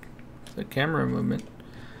fixed the camera movement.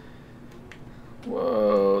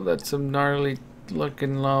 Whoa, that's some gnarly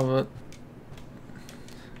looking lava.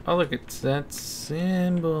 Oh, look, it's that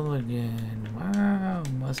symbol again. Wow,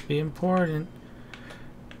 must be important.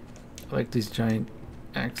 I like these giant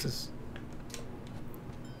axes.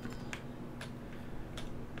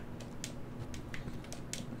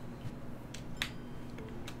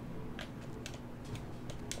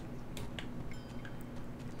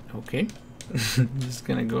 Okay, just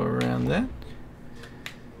gonna go around that.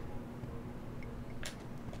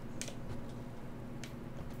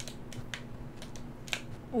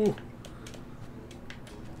 Oh, okay,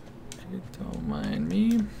 don't mind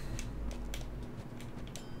me.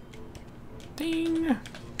 Ding.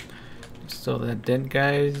 So that dead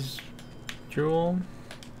guy's jewel,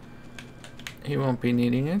 he won't be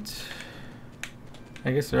needing it.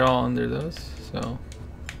 I guess they're all under those, so.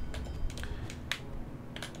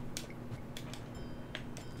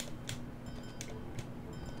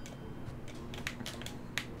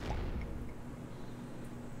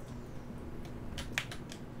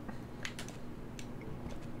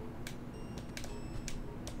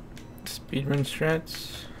 Speedrun strats.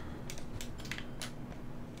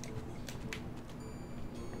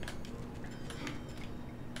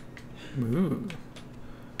 Ooh.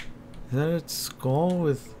 Is that its skull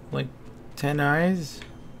with like 10 eyes?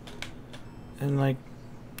 And like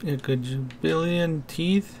a gajillion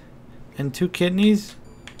teeth? And 2 kidneys?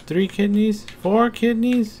 3 kidneys? 4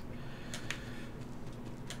 kidneys?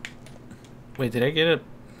 Wait, did I get a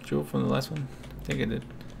jewel from the last one? I think I did.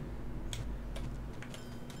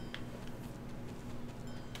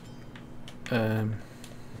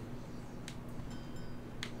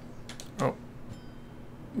 Oh.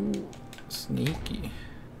 Ooh, sneaky.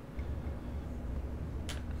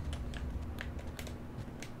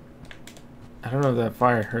 I don't know if that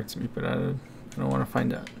fire hurts me, but I don't want to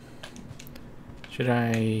find out. Should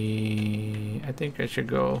I think I should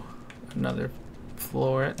go another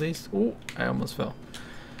floor at least. Ooh, I almost fell.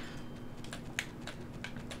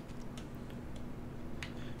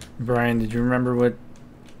 Brian, did you remember what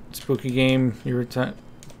spooky game you were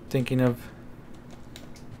thinking of?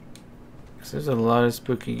 Because there's a lot of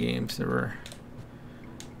spooky games that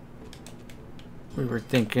we were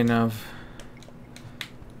thinking of.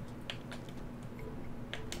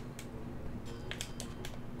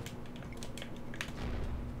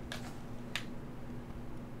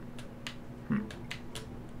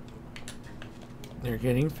 They're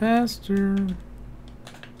getting faster.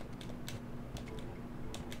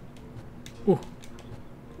 Ooh.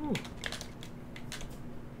 Ooh.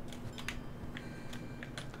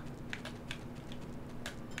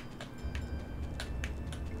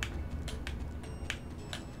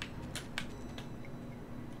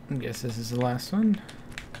 I guess this is the last one.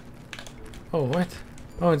 Oh, what?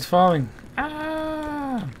 Oh, it's falling.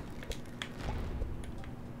 Ah!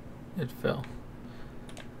 It fell.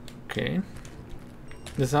 Okay.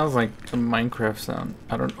 This sounds like a Minecraft sound.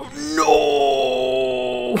 I don't know.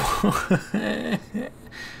 No!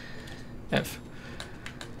 F.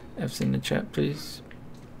 F's in the chat, please.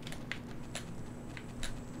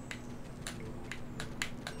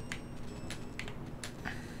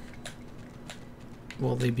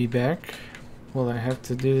 Will they be back? Will I have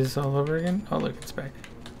to do this all over again? Oh, look, it's back.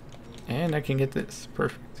 And I can get this.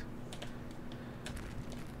 Perfect.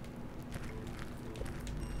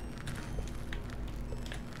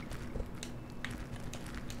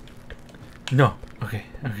 No. Okay.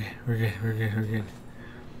 Okay. We're good. We're good. We're good.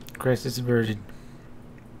 Christ is a virgin.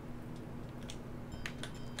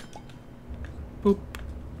 Boop.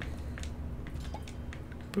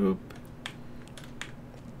 Boop.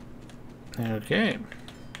 Okay.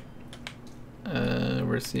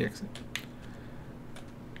 Where's the exit?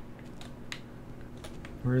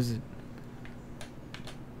 Where is it?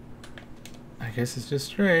 I guess it's just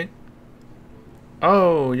straight.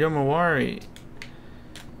 Oh, Yomawari.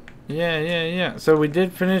 Yeah. So we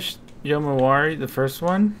did finish Yomawari, the first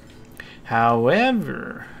one.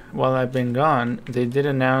 However, while I've been gone, they did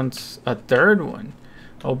announce a third one.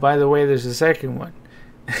 Oh, by the way, there's a second one.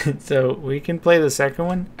 So we can play the second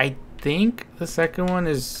one. I think the second one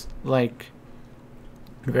is like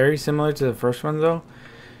very similar to the first one, though.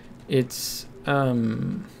 It's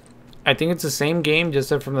I think it's the same game,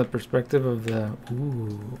 just from the perspective of the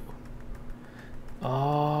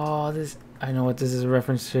oh, this, I know what this is a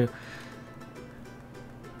reference to.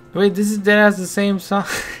 Wait, this is has the same song.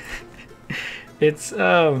 It's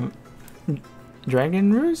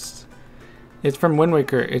Dragon Roost. It's from Wind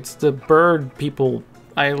Waker. It's the bird people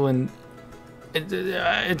island.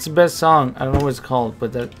 It's the best song. I don't know what it's called,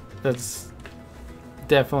 but that's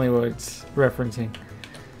definitely what it's referencing.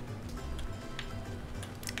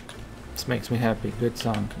 This makes me happy. Good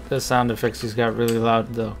song. The sound effects just got really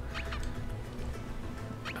loud though.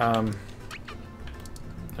 Let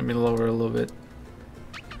me lower a little bit.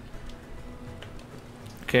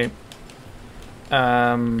 Okay.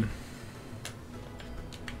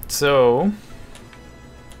 So,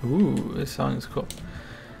 ooh, this song is cool.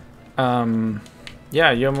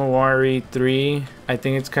 Yeah, Yomawari 3. I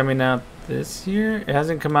think it's coming out this year. It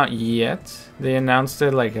hasn't come out yet. They announced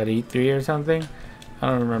it like at E3 or something. I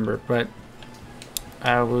don't remember, but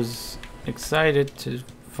I was excited to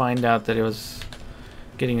find out that it was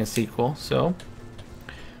getting a sequel, so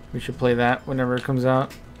we should play that whenever it comes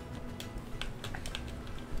out.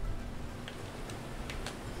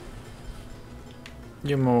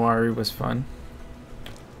 Yomawari was fun.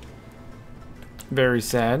 Very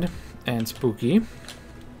sad and spooky,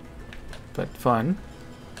 but fun.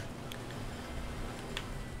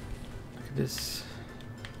 Look at this.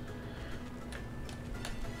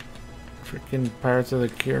 Freaking Pirates of the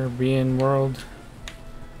Caribbean world.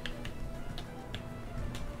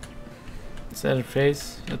 Is that a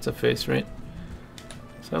face? That's a face, right?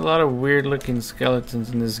 There's a lot of weird looking skeletons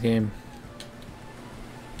in this game.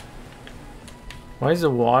 Why is the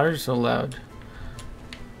water so loud?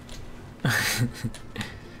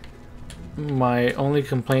 My only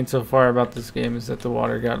complaint so far about this game is that the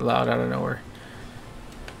water got loud out of nowhere.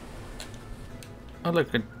 Oh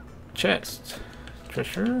look, a chest.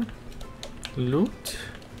 Treasure? Loot?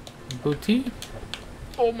 Booty?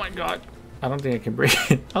 Oh my god. I don't think I can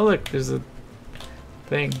break it. Oh look, there's a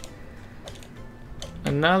thing.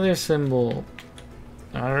 Another symbol.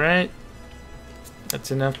 Alright.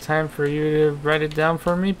 That's enough time for you to write it down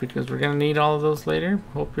for me because we're gonna need all of those later.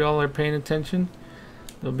 Hope you all are paying attention.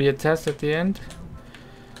 There'll be a test at the end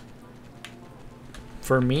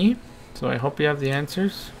for me, so I hope you have the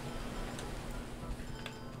answers.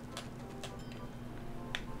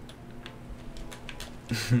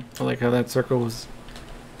 I like how that circle was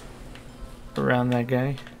around that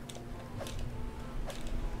guy.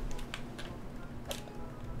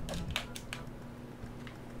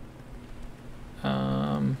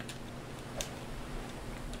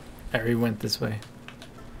 I already went this way.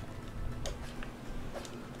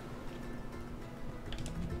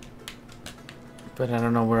 But I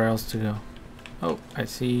don't know where else to go. Oh, I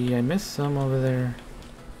see I missed some over there.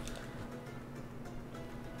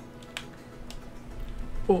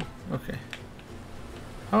 Oh, okay.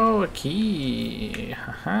 Oh, a key.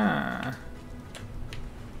 Haha.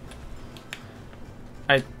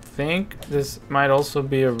 I think this might also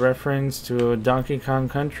be a reference to a Donkey Kong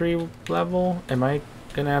Country level. Am I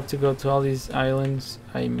gonna have to go to all these islands?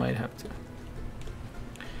 I might have to.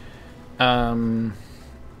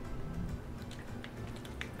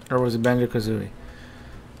 Or was it Banjo-Kazooie?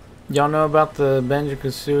 Y'all know about the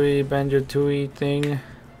Banjo-Kazooie, Banjo-Tooie thing?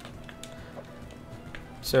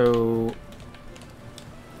 So,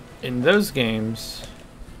 in those games,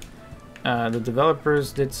 the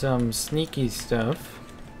developers did some sneaky stuff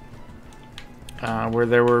where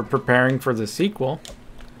they were preparing for the sequel,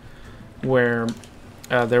 where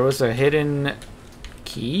there was a hidden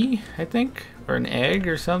key, I think, or an egg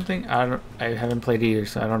or something. I haven't played either,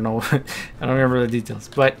 so I don't know. I don't remember the details.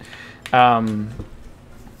 But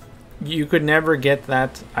you could never get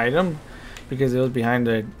that item because it was behind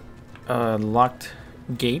a locked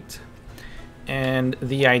gate. And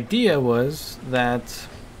the idea was that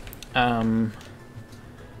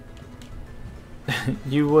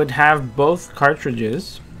you would have both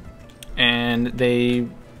cartridges, and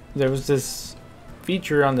there was this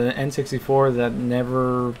feature on the N64 that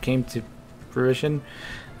never came to fruition,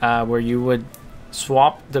 where you would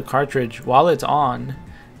swap the cartridge while it's on,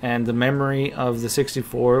 and the memory of the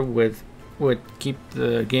 64 would keep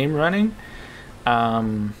the game running,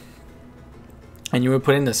 and you would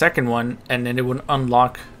put in the second one, and then it would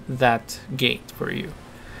unlock that gate for you.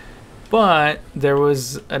 But there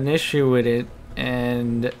was an issue with it,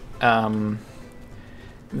 and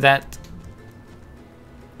that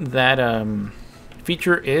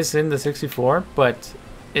feature is in the 64, but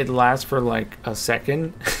it lasts for like a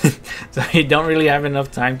second, so you don't really have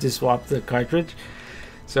enough time to swap the cartridge.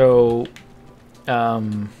 So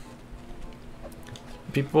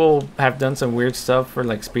people have done some weird stuff for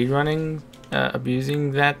like speedrunning,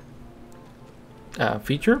 abusing that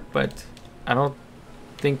feature, but I don't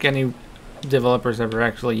think any developers ever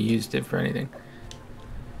actually used it for anything.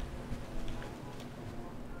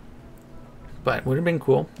 But would have been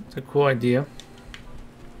cool. It's a cool idea.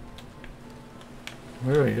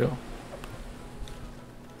 Where do we go?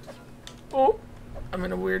 Oh, I'm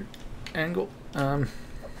in a weird angle.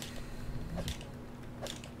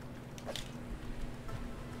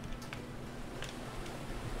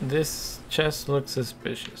 This chest looks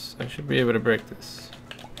suspicious. I should be able to break this.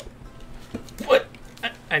 What?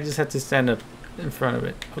 I just had to stand up in front of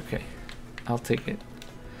it. Okay, I'll take it.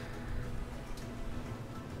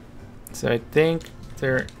 So I think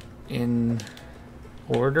they're in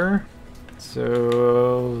order.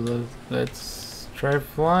 So let's try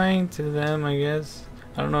flying to them, I guess.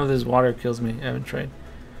 I don't know if this water kills me. I haven't tried.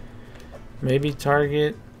 Maybe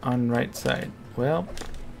target on right side. Well,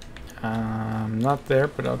 I'm not there,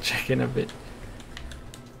 but I'll check in a bit.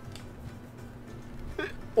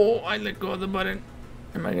 Oh, I let go of the button.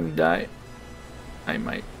 Am I gonna die? I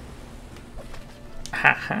might.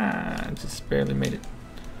 Haha, just barely made it.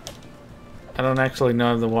 I don't actually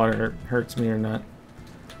know if the water hurts me or not.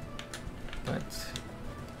 but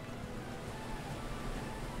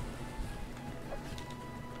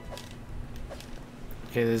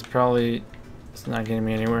okay, this probably it's not getting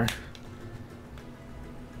me anywhere.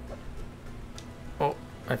 Oh,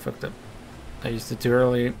 I fucked up. I used it too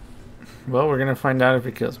early. Well, we're gonna find out if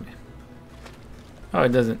it kills me. Oh, it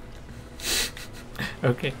doesn't.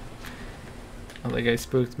 Okay. Oh, that guy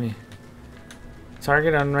spooked me.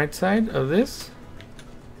 Target on right side of this.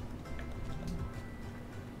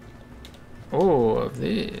 Oh, of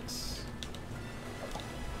this.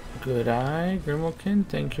 Good eye, Grimmelkin.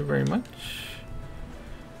 Thank you very much.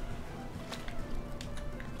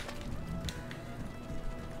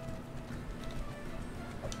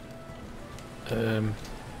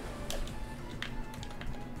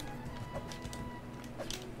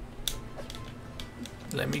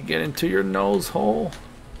 Let me get into your nose hole.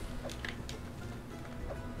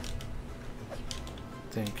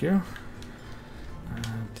 Thank you.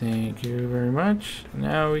 Thank you very much.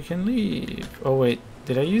 Now we can leave. Oh wait,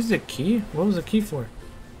 did I use the key? What was the key for?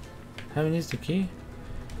 Haven't used the key.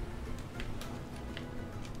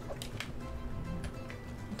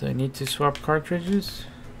 Do I need to swap cartridges?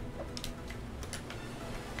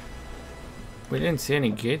 We didn't see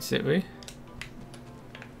any gates, did we?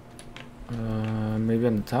 Maybe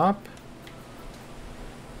on the top?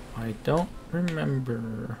 I don't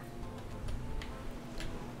remember.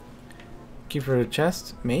 Key for the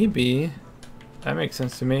chest? Maybe. That makes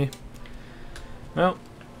sense to me. Well,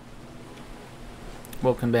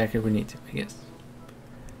 we'll come back if we need to, I guess.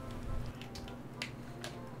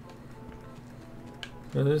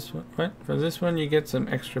 For this one, what? For this one, you get some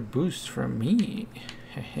extra boost from me.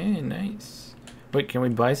 Hehe, nice. Wait, can we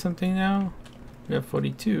buy something now? We have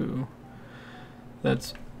 42.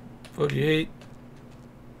 That's 48.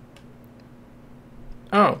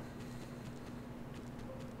 Oh.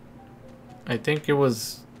 I think it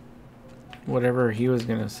was whatever he was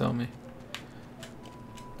gonna sell me.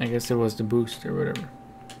 I guess it was the boost or whatever.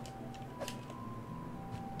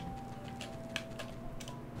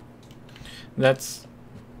 That's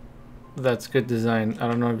good design. I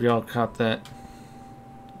don't know if y'all caught that.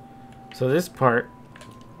 So this part,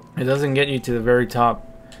 it doesn't get you to the very top.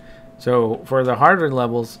 So for the harder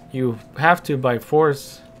levels, you have to by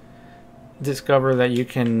force discover that you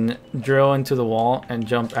can drill into the wall and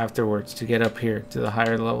jump afterwards to get up here to the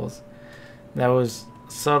higher levels. That was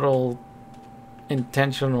subtle,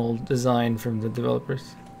 intentional design from the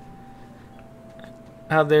developers.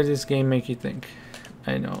 How dare this game make you think?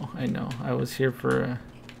 I know. I was here for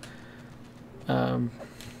a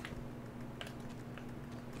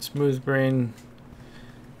smooth brain,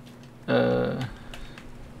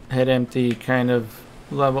 head empty kind of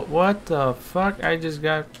level. What the fuck? I just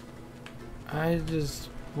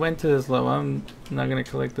went to this level. I'm not gonna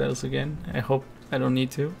collect those again. I hope I don't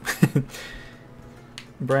need to.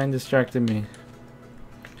 Brian distracted me.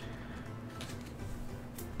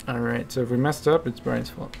 Alright, so if we messed up, it's Brian's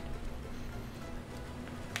fault.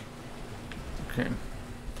 Okay.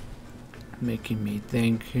 Making me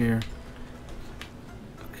think here.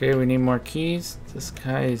 Okay, we need more keys. The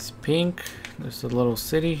sky is pink. There's a little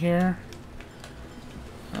city here.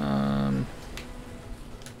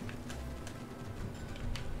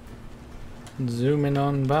 Zooming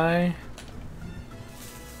on by.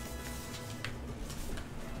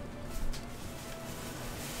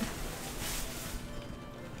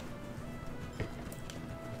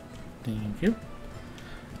 Thank you.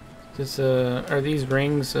 This are these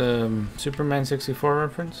rings Superman 64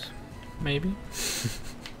 reference? Maybe.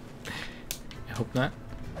 I hope not.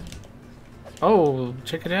 Oh,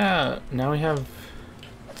 check it out. Now we have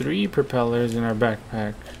 3 propellers in our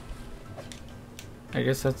backpack. I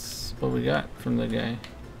guess that's what we got from the guy.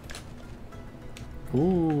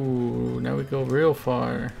 Ooh, now we go real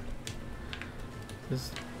far. This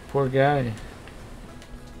poor guy.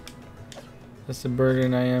 That's the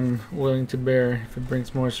burden I am willing to bear if it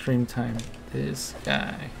brings more stream time. This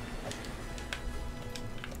guy.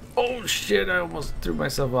 Oh shit, I almost threw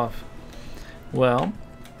myself off. Well,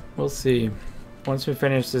 we'll see. Once we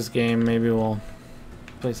finish this game, maybe we'll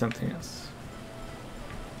play something else.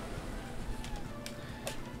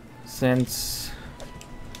 Since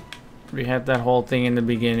we had that whole thing in the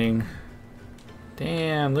beginning.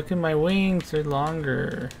 Damn, look at my wings, they're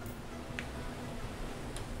longer.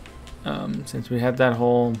 Since we had that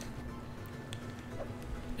whole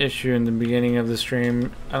issue in the beginning of the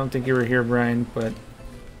stream, I don't think you were here, Brian, but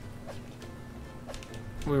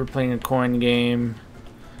we were playing a coin game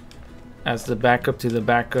as the backup to the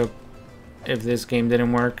backup if this game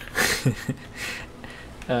didn't work.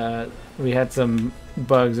 We had some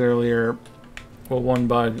bugs earlier. Well, one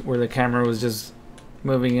bug where the camera was just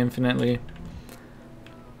moving infinitely.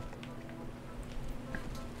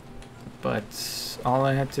 But all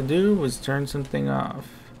I had to do was turn something off.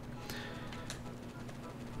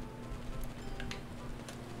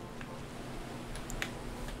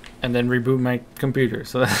 And then reboot my computer.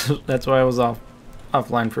 So that's why I was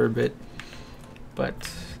offline for a bit. But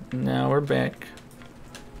now we're back.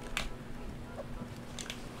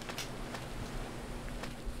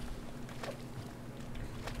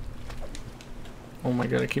 Oh my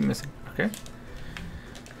god, I keep missing. Okay.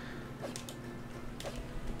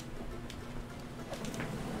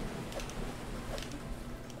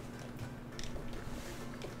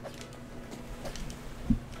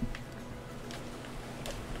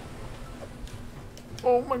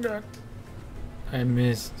 Oh my god. I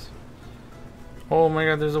missed. Oh my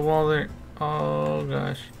god, there's a wall there. Oh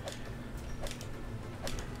gosh.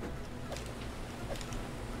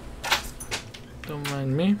 Don't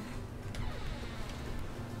mind me.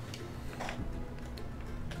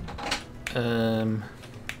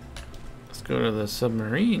 Let's go to the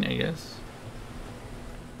submarine, I guess.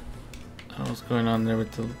 I don't know what's going on there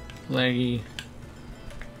with the laggy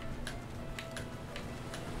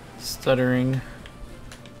stuttering.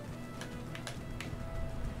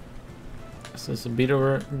 Is this a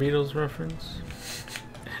Beatles reference?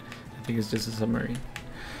 I think it's just a submarine.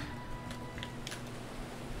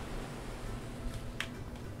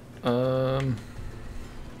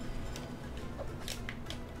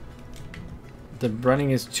 The running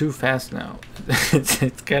is too fast now.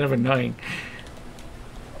 it's kind of annoying.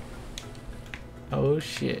 Oh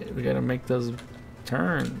shit, we gotta make those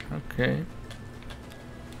turn. Okay.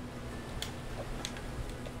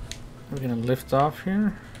 We're gonna lift off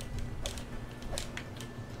here.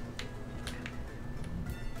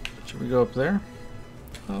 Should we go up there?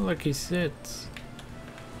 Oh look, he sits.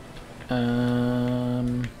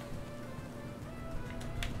 Damn.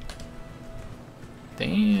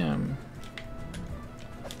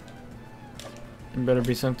 There better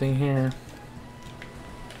be something here.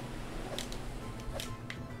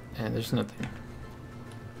 And there's nothing.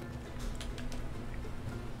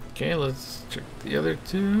 Okay, let's check the other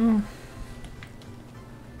two.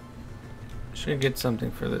 Should get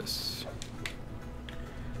something for this.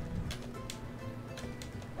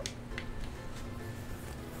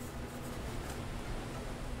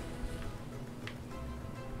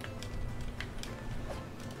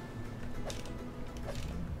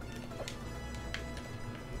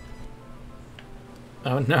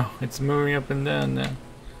 Oh no, it's moving up and down now.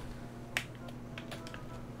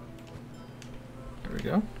 There we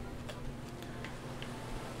go.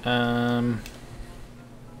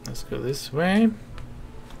 Let's go this way.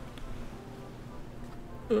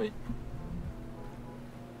 Oy.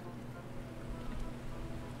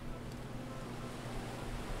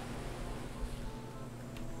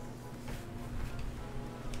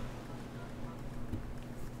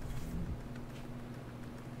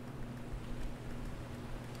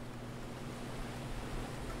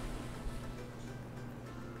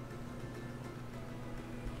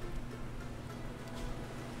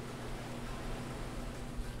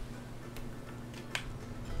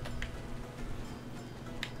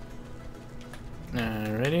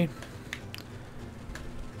 Alrighty.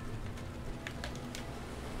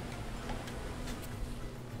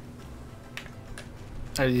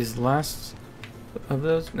 Are these the last of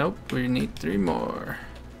those? Nope, we need 3 more.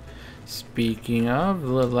 Speaking of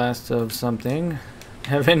the last of something,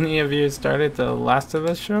 have any of you started the Last of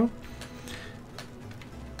Us show?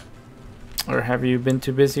 Or have you been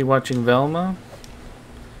too busy watching Velma?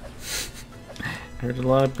 Heard a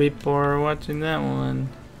lot of people are watching that one.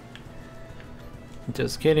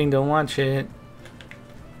 Just kidding, don't watch it.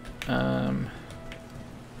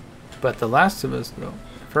 But The Last of Us, though,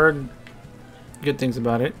 I've heard good things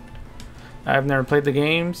about it. I've never played the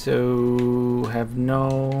game, so have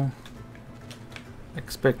no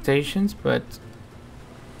expectations, but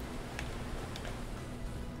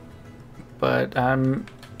I'm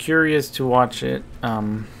curious to watch it.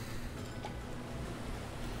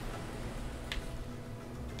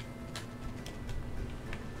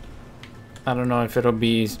 I don't know if it'll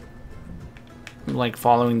be like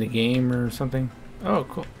following the game or something. Oh,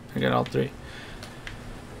 cool. I got all 3.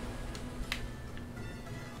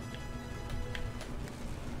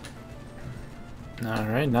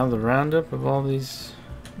 Alright, now the roundup of all these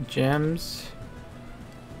gems.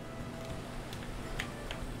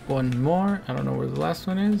 One more. I don't know where the last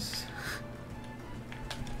one is.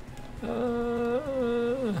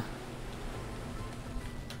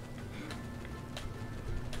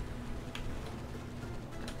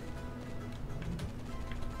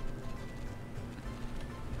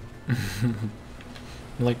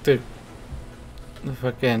 Like the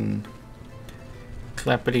fucking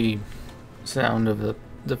clappity sound of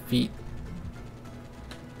the feet.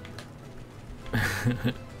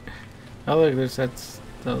 Oh look, there's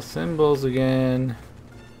those symbols again.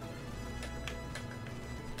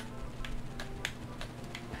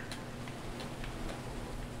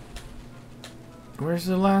 Where's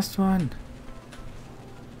the last one?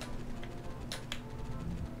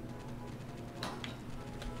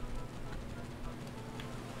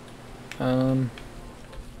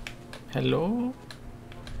 Hello?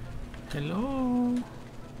 Hello?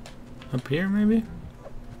 Up here, maybe?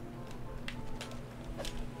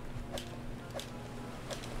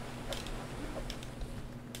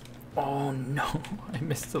 Oh no, I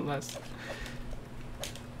missed the last.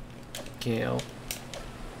 Gale.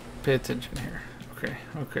 Pay attention here. Okay,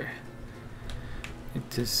 okay.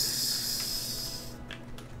 It is.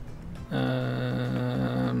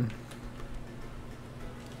 Oh,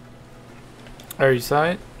 you saw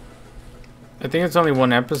it? I think it's only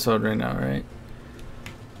one episode right now, right?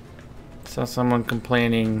 Saw someone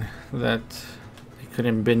complaining that they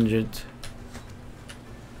couldn't binge it.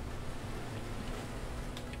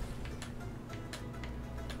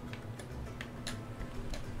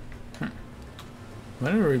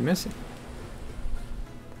 What are we missing?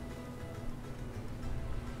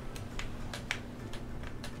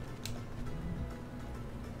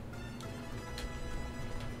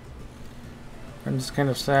 I'm just kind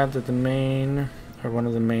of sad that the main, or one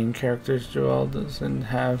of the main characters, Joel, doesn't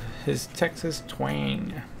have his Texas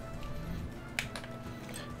twang.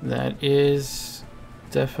 That is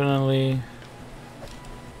definitely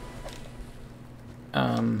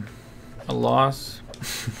a loss,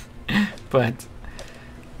 but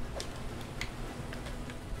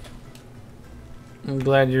I'm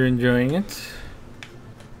glad you're enjoying it.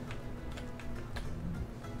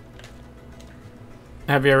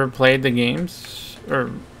 Have you ever played the games,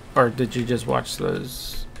 or did you just watch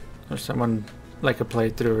those, or someone like a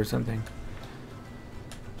playthrough or something?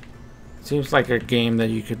 Seems like a game that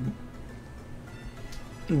you could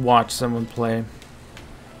watch someone play.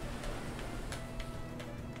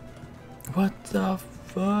 What the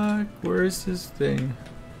fuck? Where is this thing?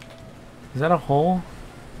 Is that a hole?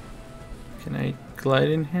 Can I glide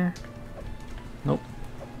in here? Nope.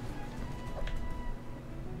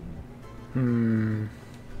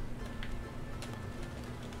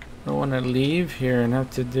 I don't want to leave here and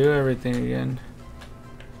have to do everything again.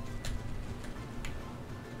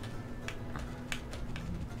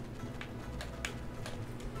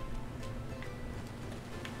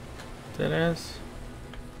 Deadass.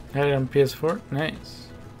 Had it on PS4? Nice.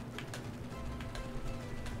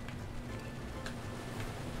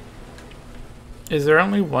 Is there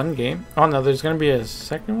only one game? Oh no, there's gonna be a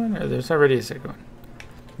second one? Or there's already a second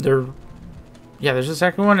one? Yeah, there's a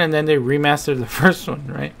second one, and then they remastered the first one,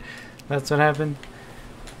 right? That's what happened.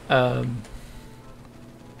 Have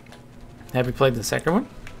you played the second one?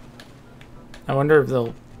 I wonder if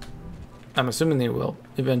they'll... I'm assuming they will,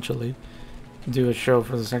 eventually, do a show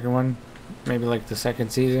for the second one. Maybe like the second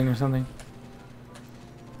season or something.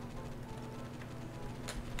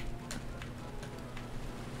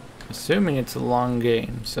 Assuming it's a long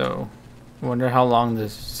game, so I wonder how long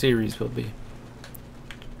this series will be.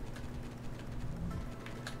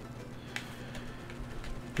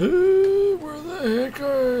 Where the heck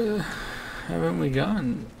haven't we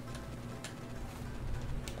gone?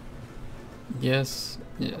 Yes,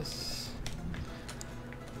 yes.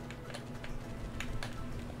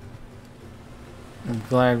 I'm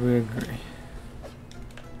glad we agree.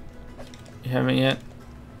 You haven't yet?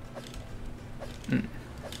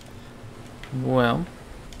 Well,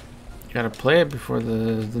 gotta play it before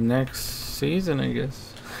the next season, I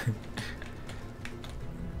guess.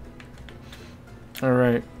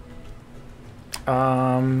 Alright.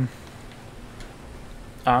 I'm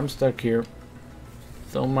stuck here.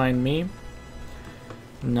 Don't mind me.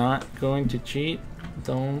 Not going to cheat.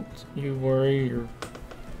 Don't you worry. You're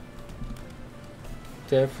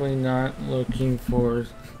definitely not looking for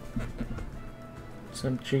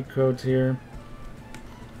some cheat codes here.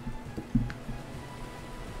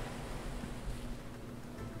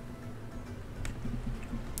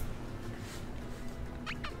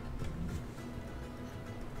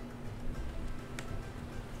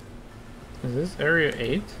 Is this area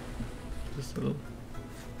 8? Just a little.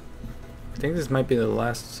 I think this might be the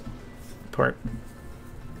last part.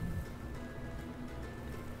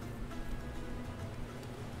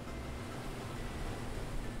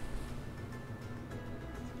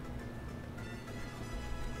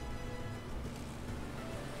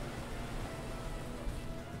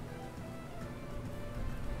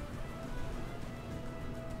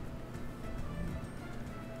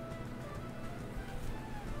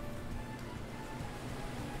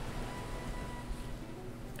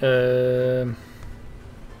 Um.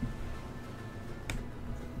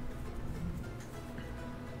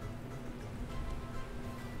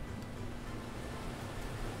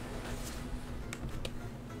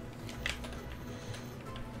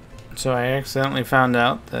 So I accidentally found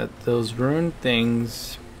out that those rune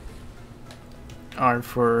things are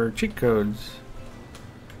for cheat codes.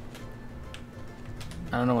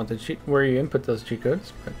 I don't know what where you input those cheat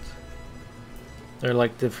codes, but they're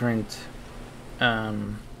like different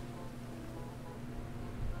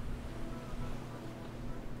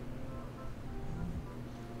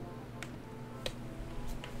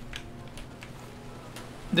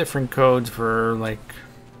different codes for like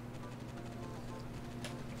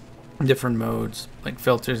different modes, like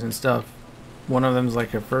filters and stuff. One of them's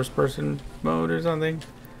like a first person mode or something.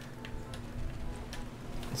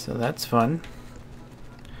 So that's fun.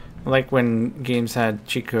 Like when games had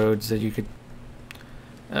cheat codes that you could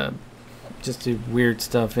just do weird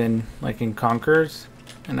stuff in, like in Conker's.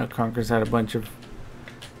 I know Conker's had a bunch of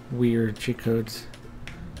weird cheat codes.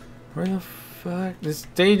 Where the fuck? This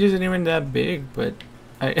stage isn't even that big, but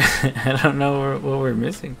I I don't know what we're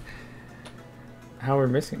missing. How we're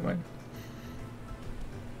missing one.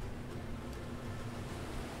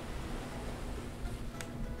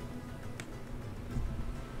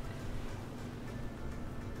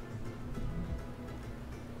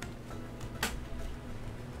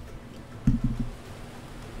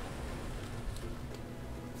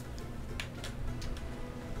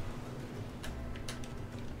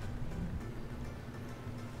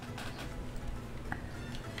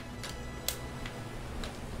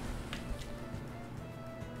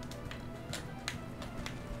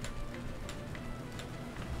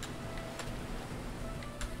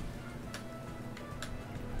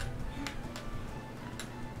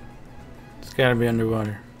 It's gotta be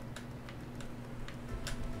underwater.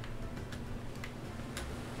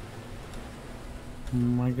 Oh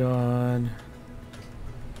my god.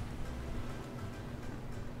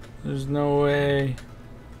 There's no way.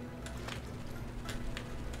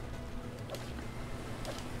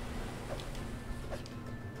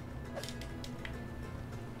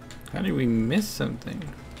 How did we miss something?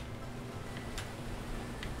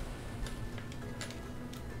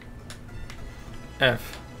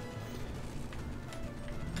 F.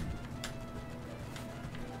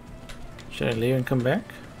 Should I leave and come back?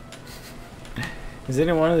 Is it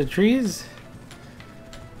in one of the trees?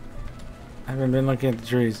 I haven't been looking at the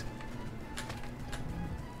trees.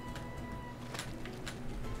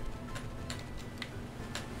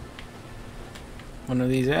 One of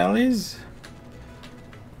these alleys?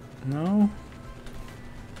 No?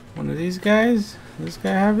 One of these guys? This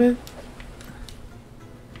guy have it?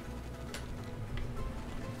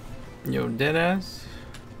 Yo, deadass.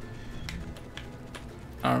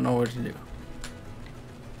 I don't know what to do.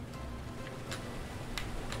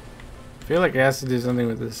 I feel like it has to do something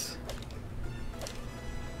with this.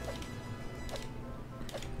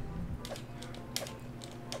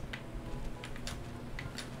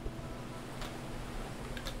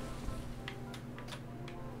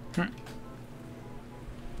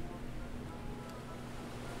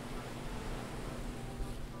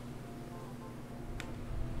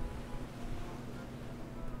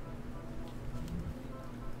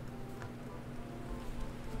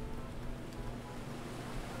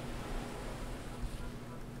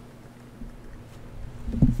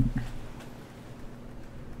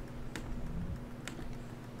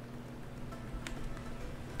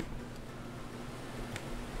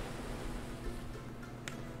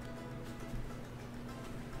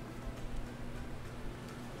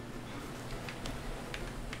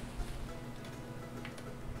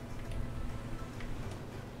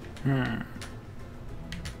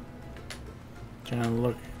 Trying to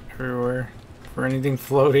look everywhere for anything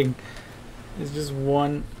floating. There's just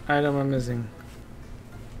one item I'm missing.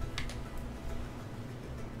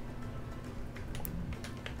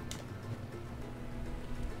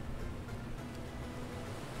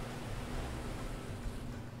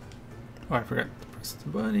 Oh, I forgot to press the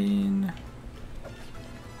button.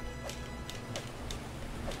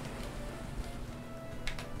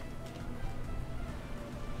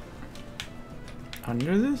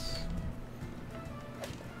 Under this?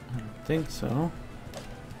 I don't think so.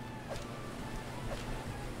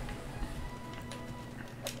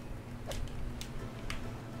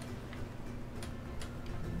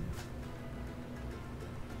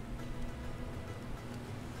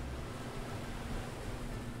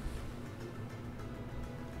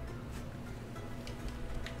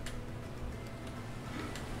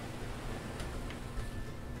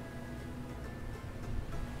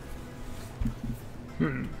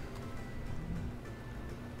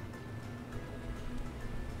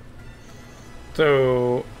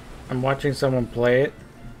 So I'm watching someone play it,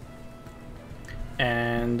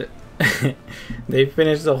 and they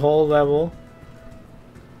finished the whole level,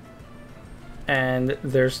 and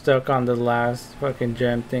they're stuck on the last fucking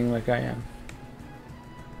gem thing like I am.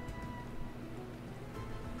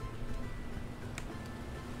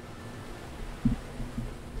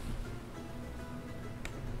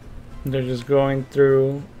 They're just going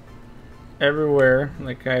through everywhere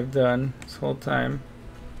like I've done this whole time.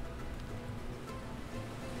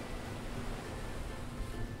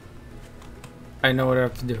 I know what I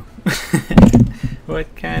have to do.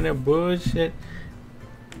 What kind of bullshit?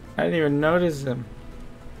 I didn't even notice them.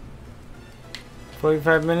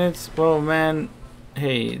 45 minutes? Whoa, man.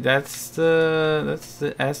 Hey, that's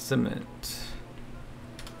the estimate.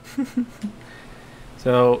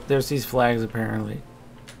 So there's these flags apparently.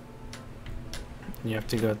 You have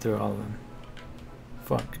to go through all of them.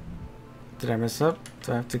 Fuck. Did I mess up?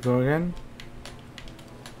 Do I have to go again?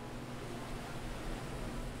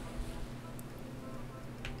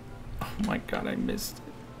 Oh my god, I missed it.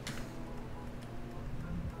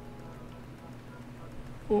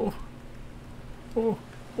 Oh. Oh.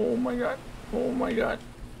 Oh my god. Oh my god.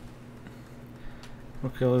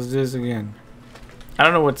 Okay, let's do this again. I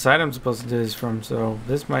don't know what side I'm supposed to do this from, so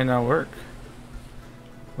this might not work.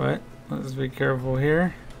 But let's be careful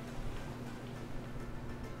here.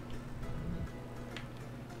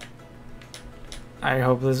 I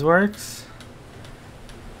hope this works.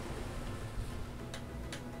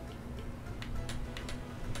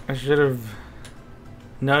 I should have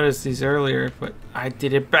noticed these earlier, but I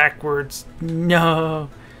did it backwards. No.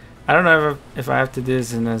 I don't know if I have to do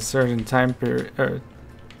this in a certain time period or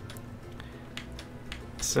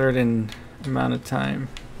certain amount of time.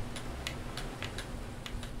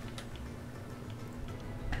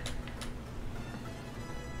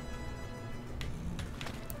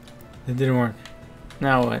 It didn't work.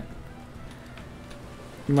 Now what?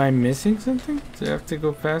 Am I missing something? Do I have to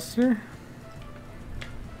go faster?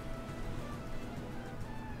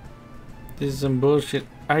 This is some bullshit.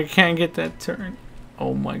 I can't get that turn.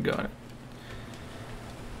 Oh my god.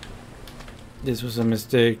 This was a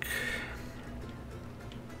mistake.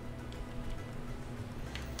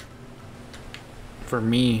 For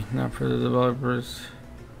me, not for the developers.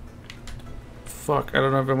 Fuck, I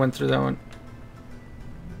don't know if I went through that one.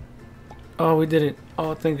 Oh, we did it.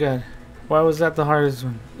 Oh, thank god. Why was that the hardest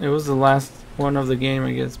one? It was the last one of the game,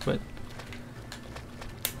 I guess, but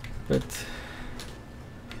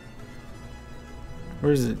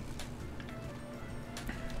where is it?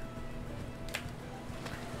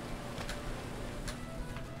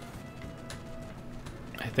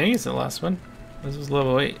 I think it's the last one. This was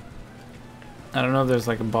level 8. I don't know if there's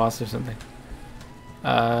like a boss or something.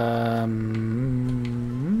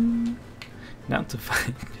 Not to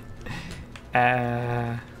find.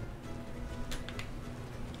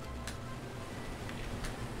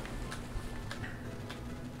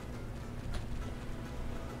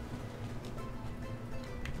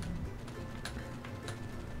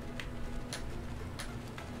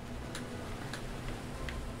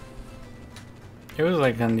 It was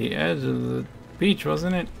like on the edge of the beach,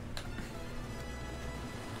 wasn't it?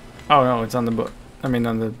 Oh no, it's on the boat. I mean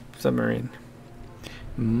on the submarine.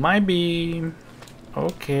 Might be.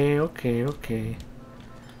 Okay, okay, okay.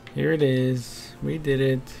 Here it is. We did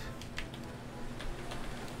it.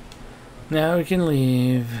 Now we can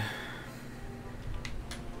leave.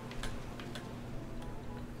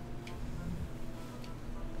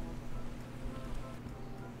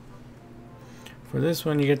 For this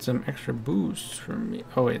one, you get some extra boost from me.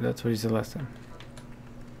 Oh wait, that's what he said last time.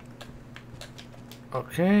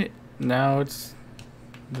 Okay, now it's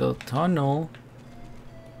the tunnel.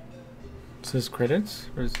 Is this credits?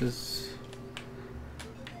 Or is this...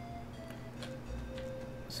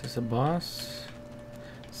 Is this a boss?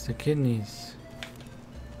 It's the kidneys.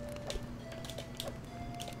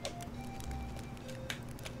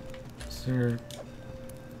 Is there a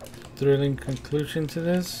thrilling conclusion to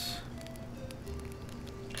this?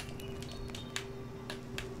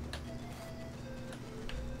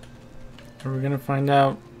 Are we gonna find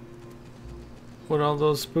out what all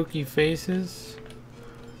those spooky faces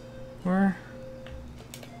were?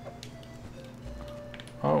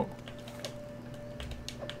 Oh.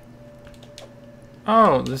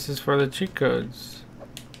 Oh, this is for the cheat codes.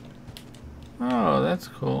 Oh, that's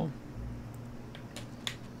cool.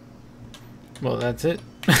 Well, that's it.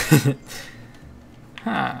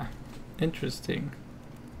 Huh. Interesting.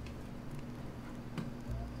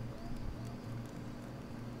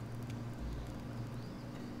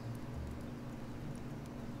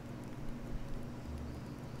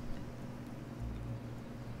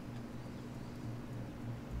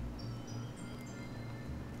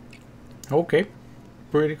 Okay,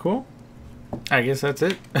 pretty cool. I guess that's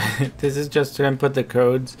it. This is just to input the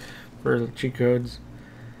codes for cheat codes.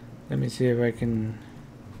 Let me see if I can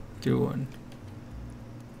do one.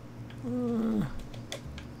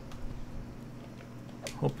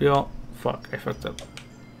 Hope y'all. Fuck, I fucked up.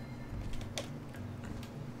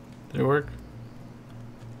 Did it work?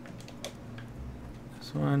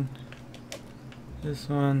 This one. This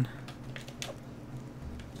one.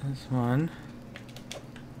 This one.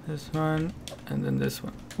 This one. And then this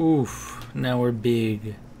one. Oof. Now we're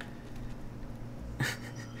big.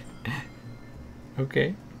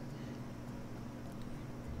 Okay.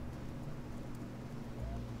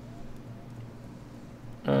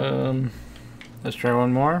 Let's try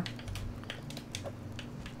one more.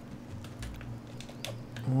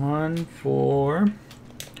 1, 4,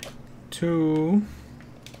 2,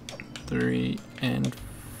 3, and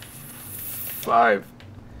 5.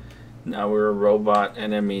 Now we're a robot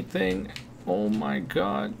enemy thing. Oh my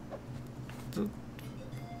god.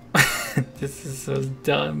 This is so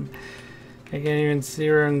dumb. I can't even see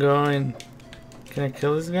where I'm going. Can I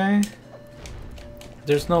kill this guy?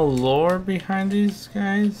 There's no lore behind these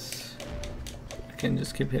guys. I can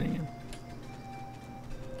just keep hitting him.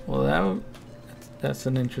 Well, that's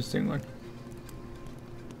an interesting one.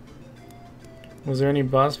 Was there any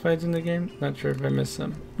boss fights in the game? Not sure if I missed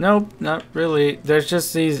some. Nope, not really. There's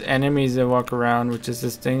just these enemies that walk around, which is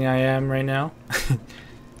this thing I am right now.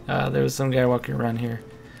 There was some guy walking around here.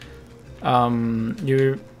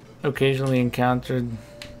 You occasionally encountered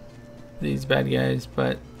these bad guys,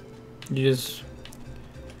 but you just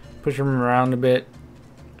push them around a bit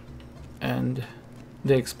and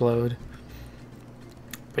they explode.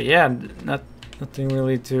 But yeah, nothing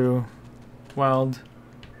really too wild.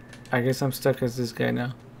 I guess I'm stuck as this guy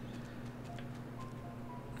now.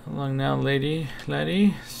 How long now, laddie?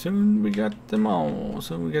 Soon we got them all.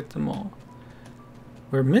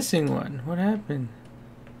 We're missing one. What happened?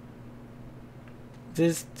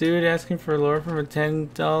 This dude asking for lore from a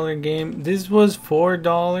 $10 game. This was $4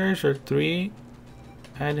 or $3.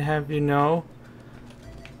 I'd have you know.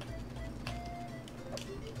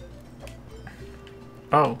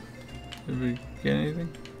 Oh, did we get anything?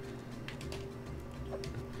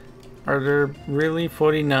 Are there really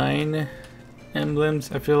 49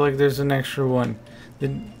 emblems? I feel like there's an extra one.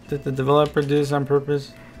 Did the developer do this on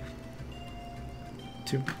purpose?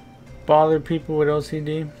 To bother people with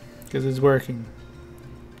OCD? Because it's working.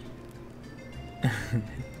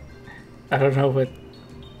 I don't know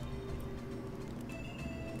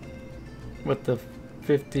what the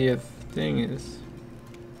 50th thing is.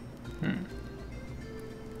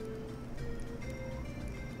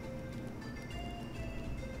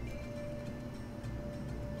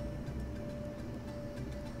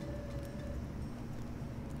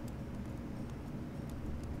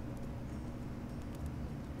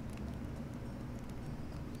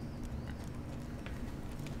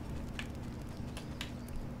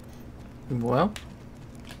 Well,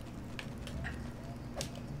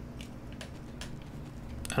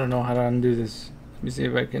 I don't know how to undo this. Let me see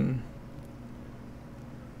if I can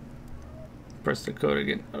press the code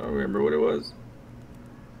again. I don't remember what it was.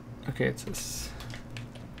 Okay, it's this.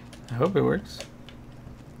 I hope it works.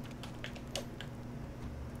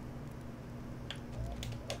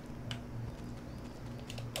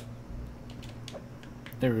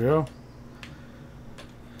 There we go.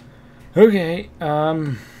 Okay,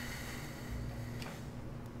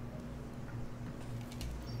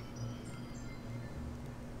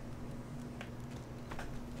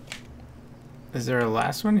 is there a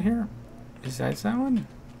last one here? Besides that one?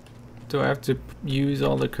 Do I have to use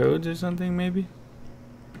all the codes or something, maybe?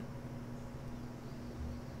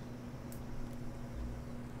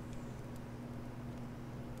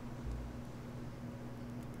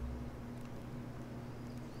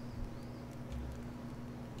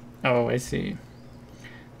 Oh, I see.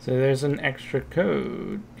 So there's an extra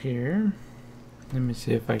code here. Let me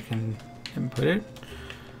see if I can input it.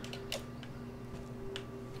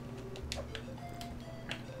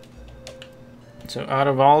 So out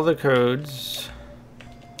of all the codes,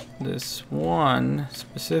 this one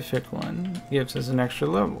specific one gives us an extra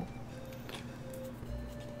level.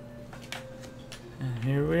 And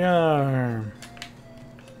here we are.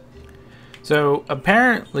 So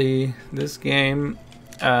apparently this game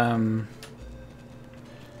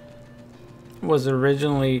was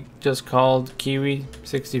originally just called Kiwi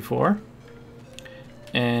 64,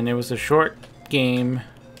 and it was a short game.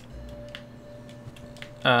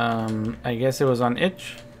 I guess it was on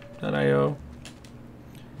itch.io.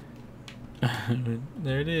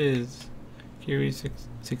 There it is. Kiwi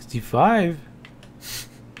 65.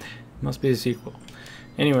 Must be a sequel.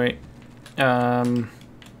 Anyway,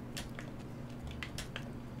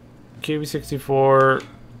 Kiwi 64.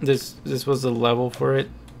 This was the level for it.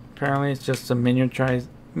 Apparently, it's just a miniature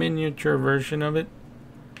version of it.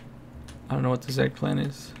 I don't know what this eggplant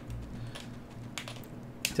is.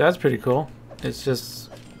 So that's pretty cool. It's just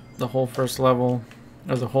the whole first level,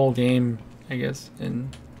 or the whole game, I guess.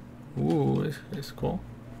 And ooh, it's cool.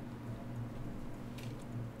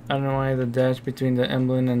 I don't know why the dash between the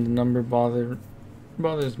emblem and the number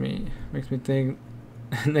bothers me. Makes me think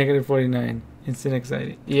negative 49. Instant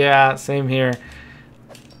anxiety. Yeah, same here.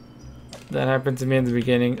 That happened to me in the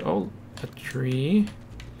beginning. Oh, a tree.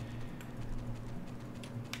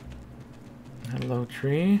 Hello,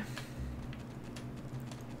 tree.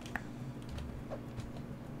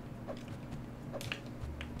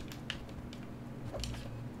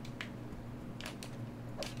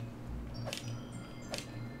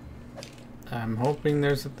 I'm hoping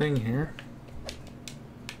there's a thing here.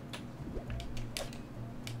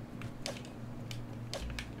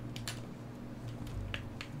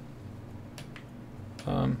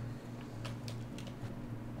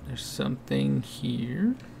 There's something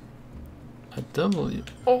here. A W.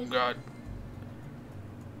 Oh God.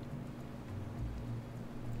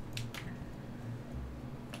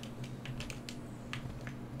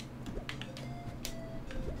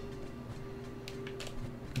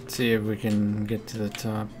 Let's see if we can get to the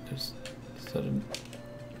top. There's a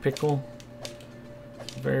pickle.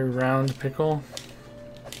 Very round pickle.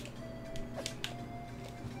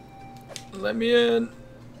 Let me in.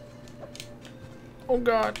 Oh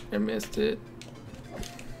God, I missed it.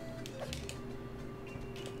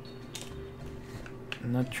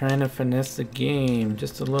 I'm not trying to finesse the game,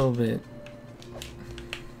 just a little bit.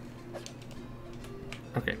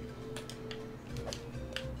 Okay.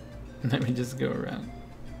 Let me just go around.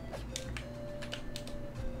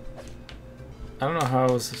 I don't know how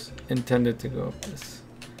I was intended to go up this.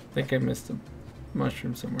 I think I missed a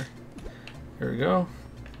mushroom somewhere. Here we go.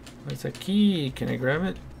 What's a key? Can I grab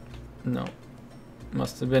it? No.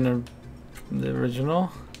 Must have been the original.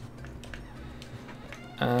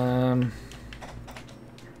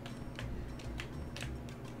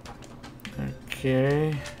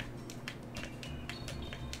 Okay.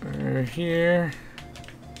 We're here.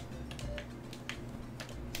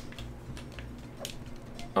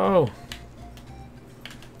 Oh.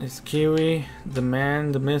 It's Kiwi, the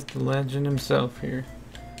man, the myth, the legend himself here.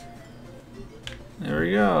 There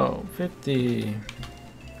we go. 50.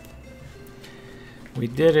 We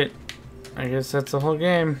did it. I guess that's the whole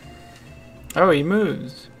game. Oh, he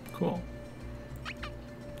moves. Cool.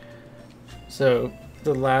 So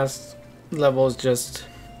the last level is just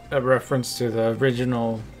a reference to the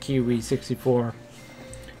original Kiwi 64.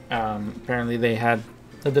 Apparently they had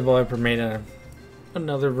the developer made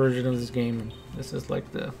another version of this game. This is like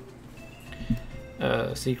the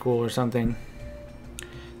sequel or something.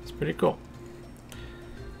 It's pretty cool.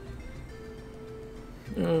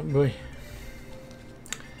 Oh boy.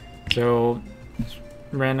 So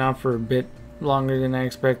ran out for a bit longer than I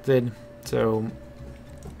expected, so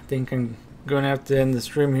I think I'm gonna have to end the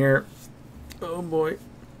stream here. Oh boy.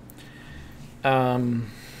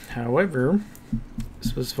 However,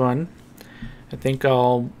 this was fun. I think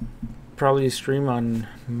I'll probably stream on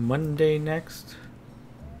Monday next,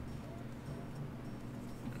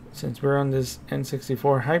 since we're on this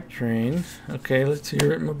N64 hype train. Okay, let's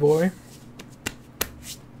hear it, my boy.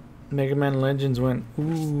 Mega Man Legends went,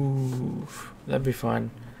 ooh, that'd be fun.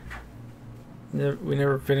 We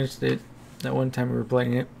never finished it that one time we were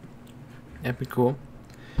playing it. That'd be cool.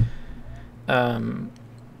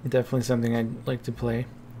 Definitely something I'd like to play.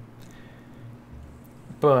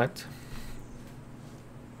 But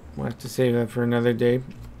we'll have to save that for another day.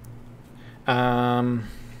 So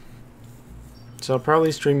I'll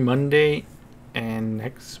probably stream Monday and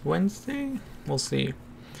next Wednesday. We'll see.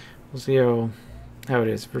 We'll see how it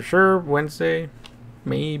is. For sure Wednesday,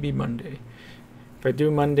 maybe Monday. If I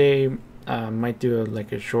do Monday, might do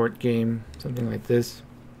like a short game, something like this.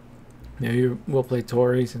 Maybe we'll play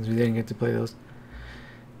Tori since we didn't get to play those.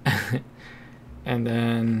 And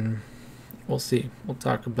then we'll see. We'll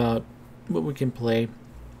talk about what we can play.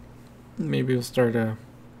 Maybe we'll start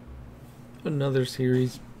another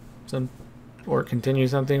series, or continue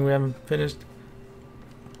something we haven't finished.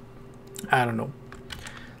 I don't know.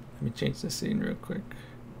 Let me change the scene real quick.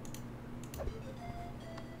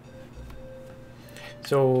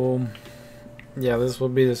 So yeah, this will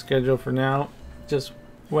be the schedule for now. Just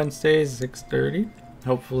Wednesdays, 6:30.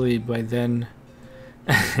 Hopefully by then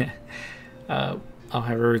I'll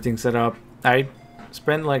have everything set up. I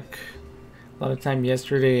spent like a lot of time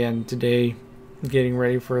yesterday and today getting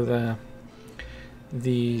ready for the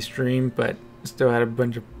the stream, but still had a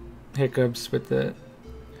bunch of hiccups with the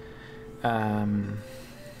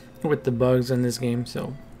bugs on this game,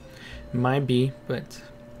 so might be, but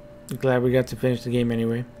glad we got to finish the game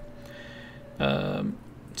anyway.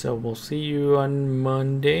 So we'll see you on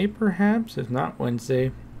Monday, perhaps, if not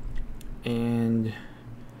Wednesday, and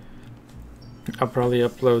I'll probably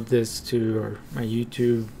upload this to my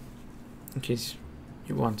YouTube in case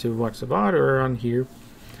you want to watch the VOD or on here.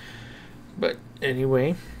 But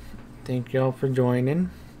anyway, thank y'all for joining,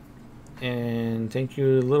 and thank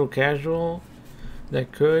you Little Casual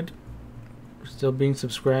that could still being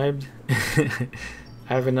subscribed. I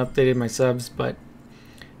haven't updated my subs, but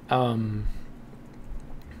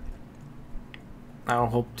I'll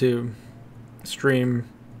hope to stream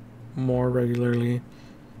more regularly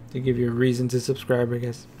to give you a reason to subscribe, I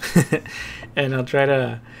guess. And I'll try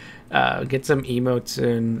to get some emotes,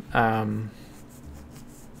 and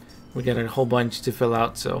we got a whole bunch to fill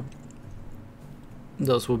out, so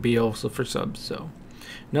those will be also for subs, so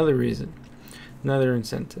another reason, another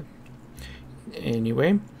incentive.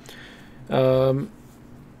 Anyway, I'll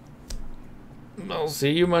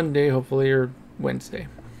see you Monday, hopefully, or Wednesday.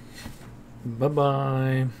 Bye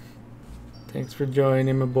bye. Thanks for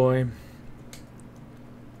joining, my boy.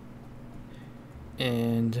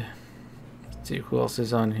 And let's see who else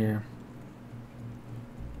is on here.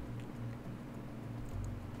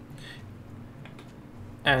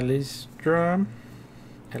 Alice,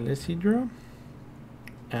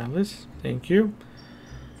 thank you.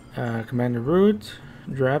 Commander Root,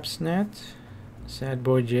 Drapsnat, Sad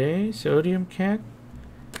Boy J, Sodium Cat,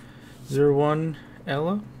 01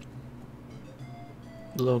 Ella,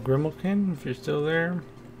 Little Grimalkin, if you're still there,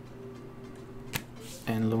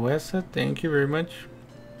 and Luessa, thank you very much.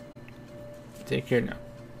 Take care now.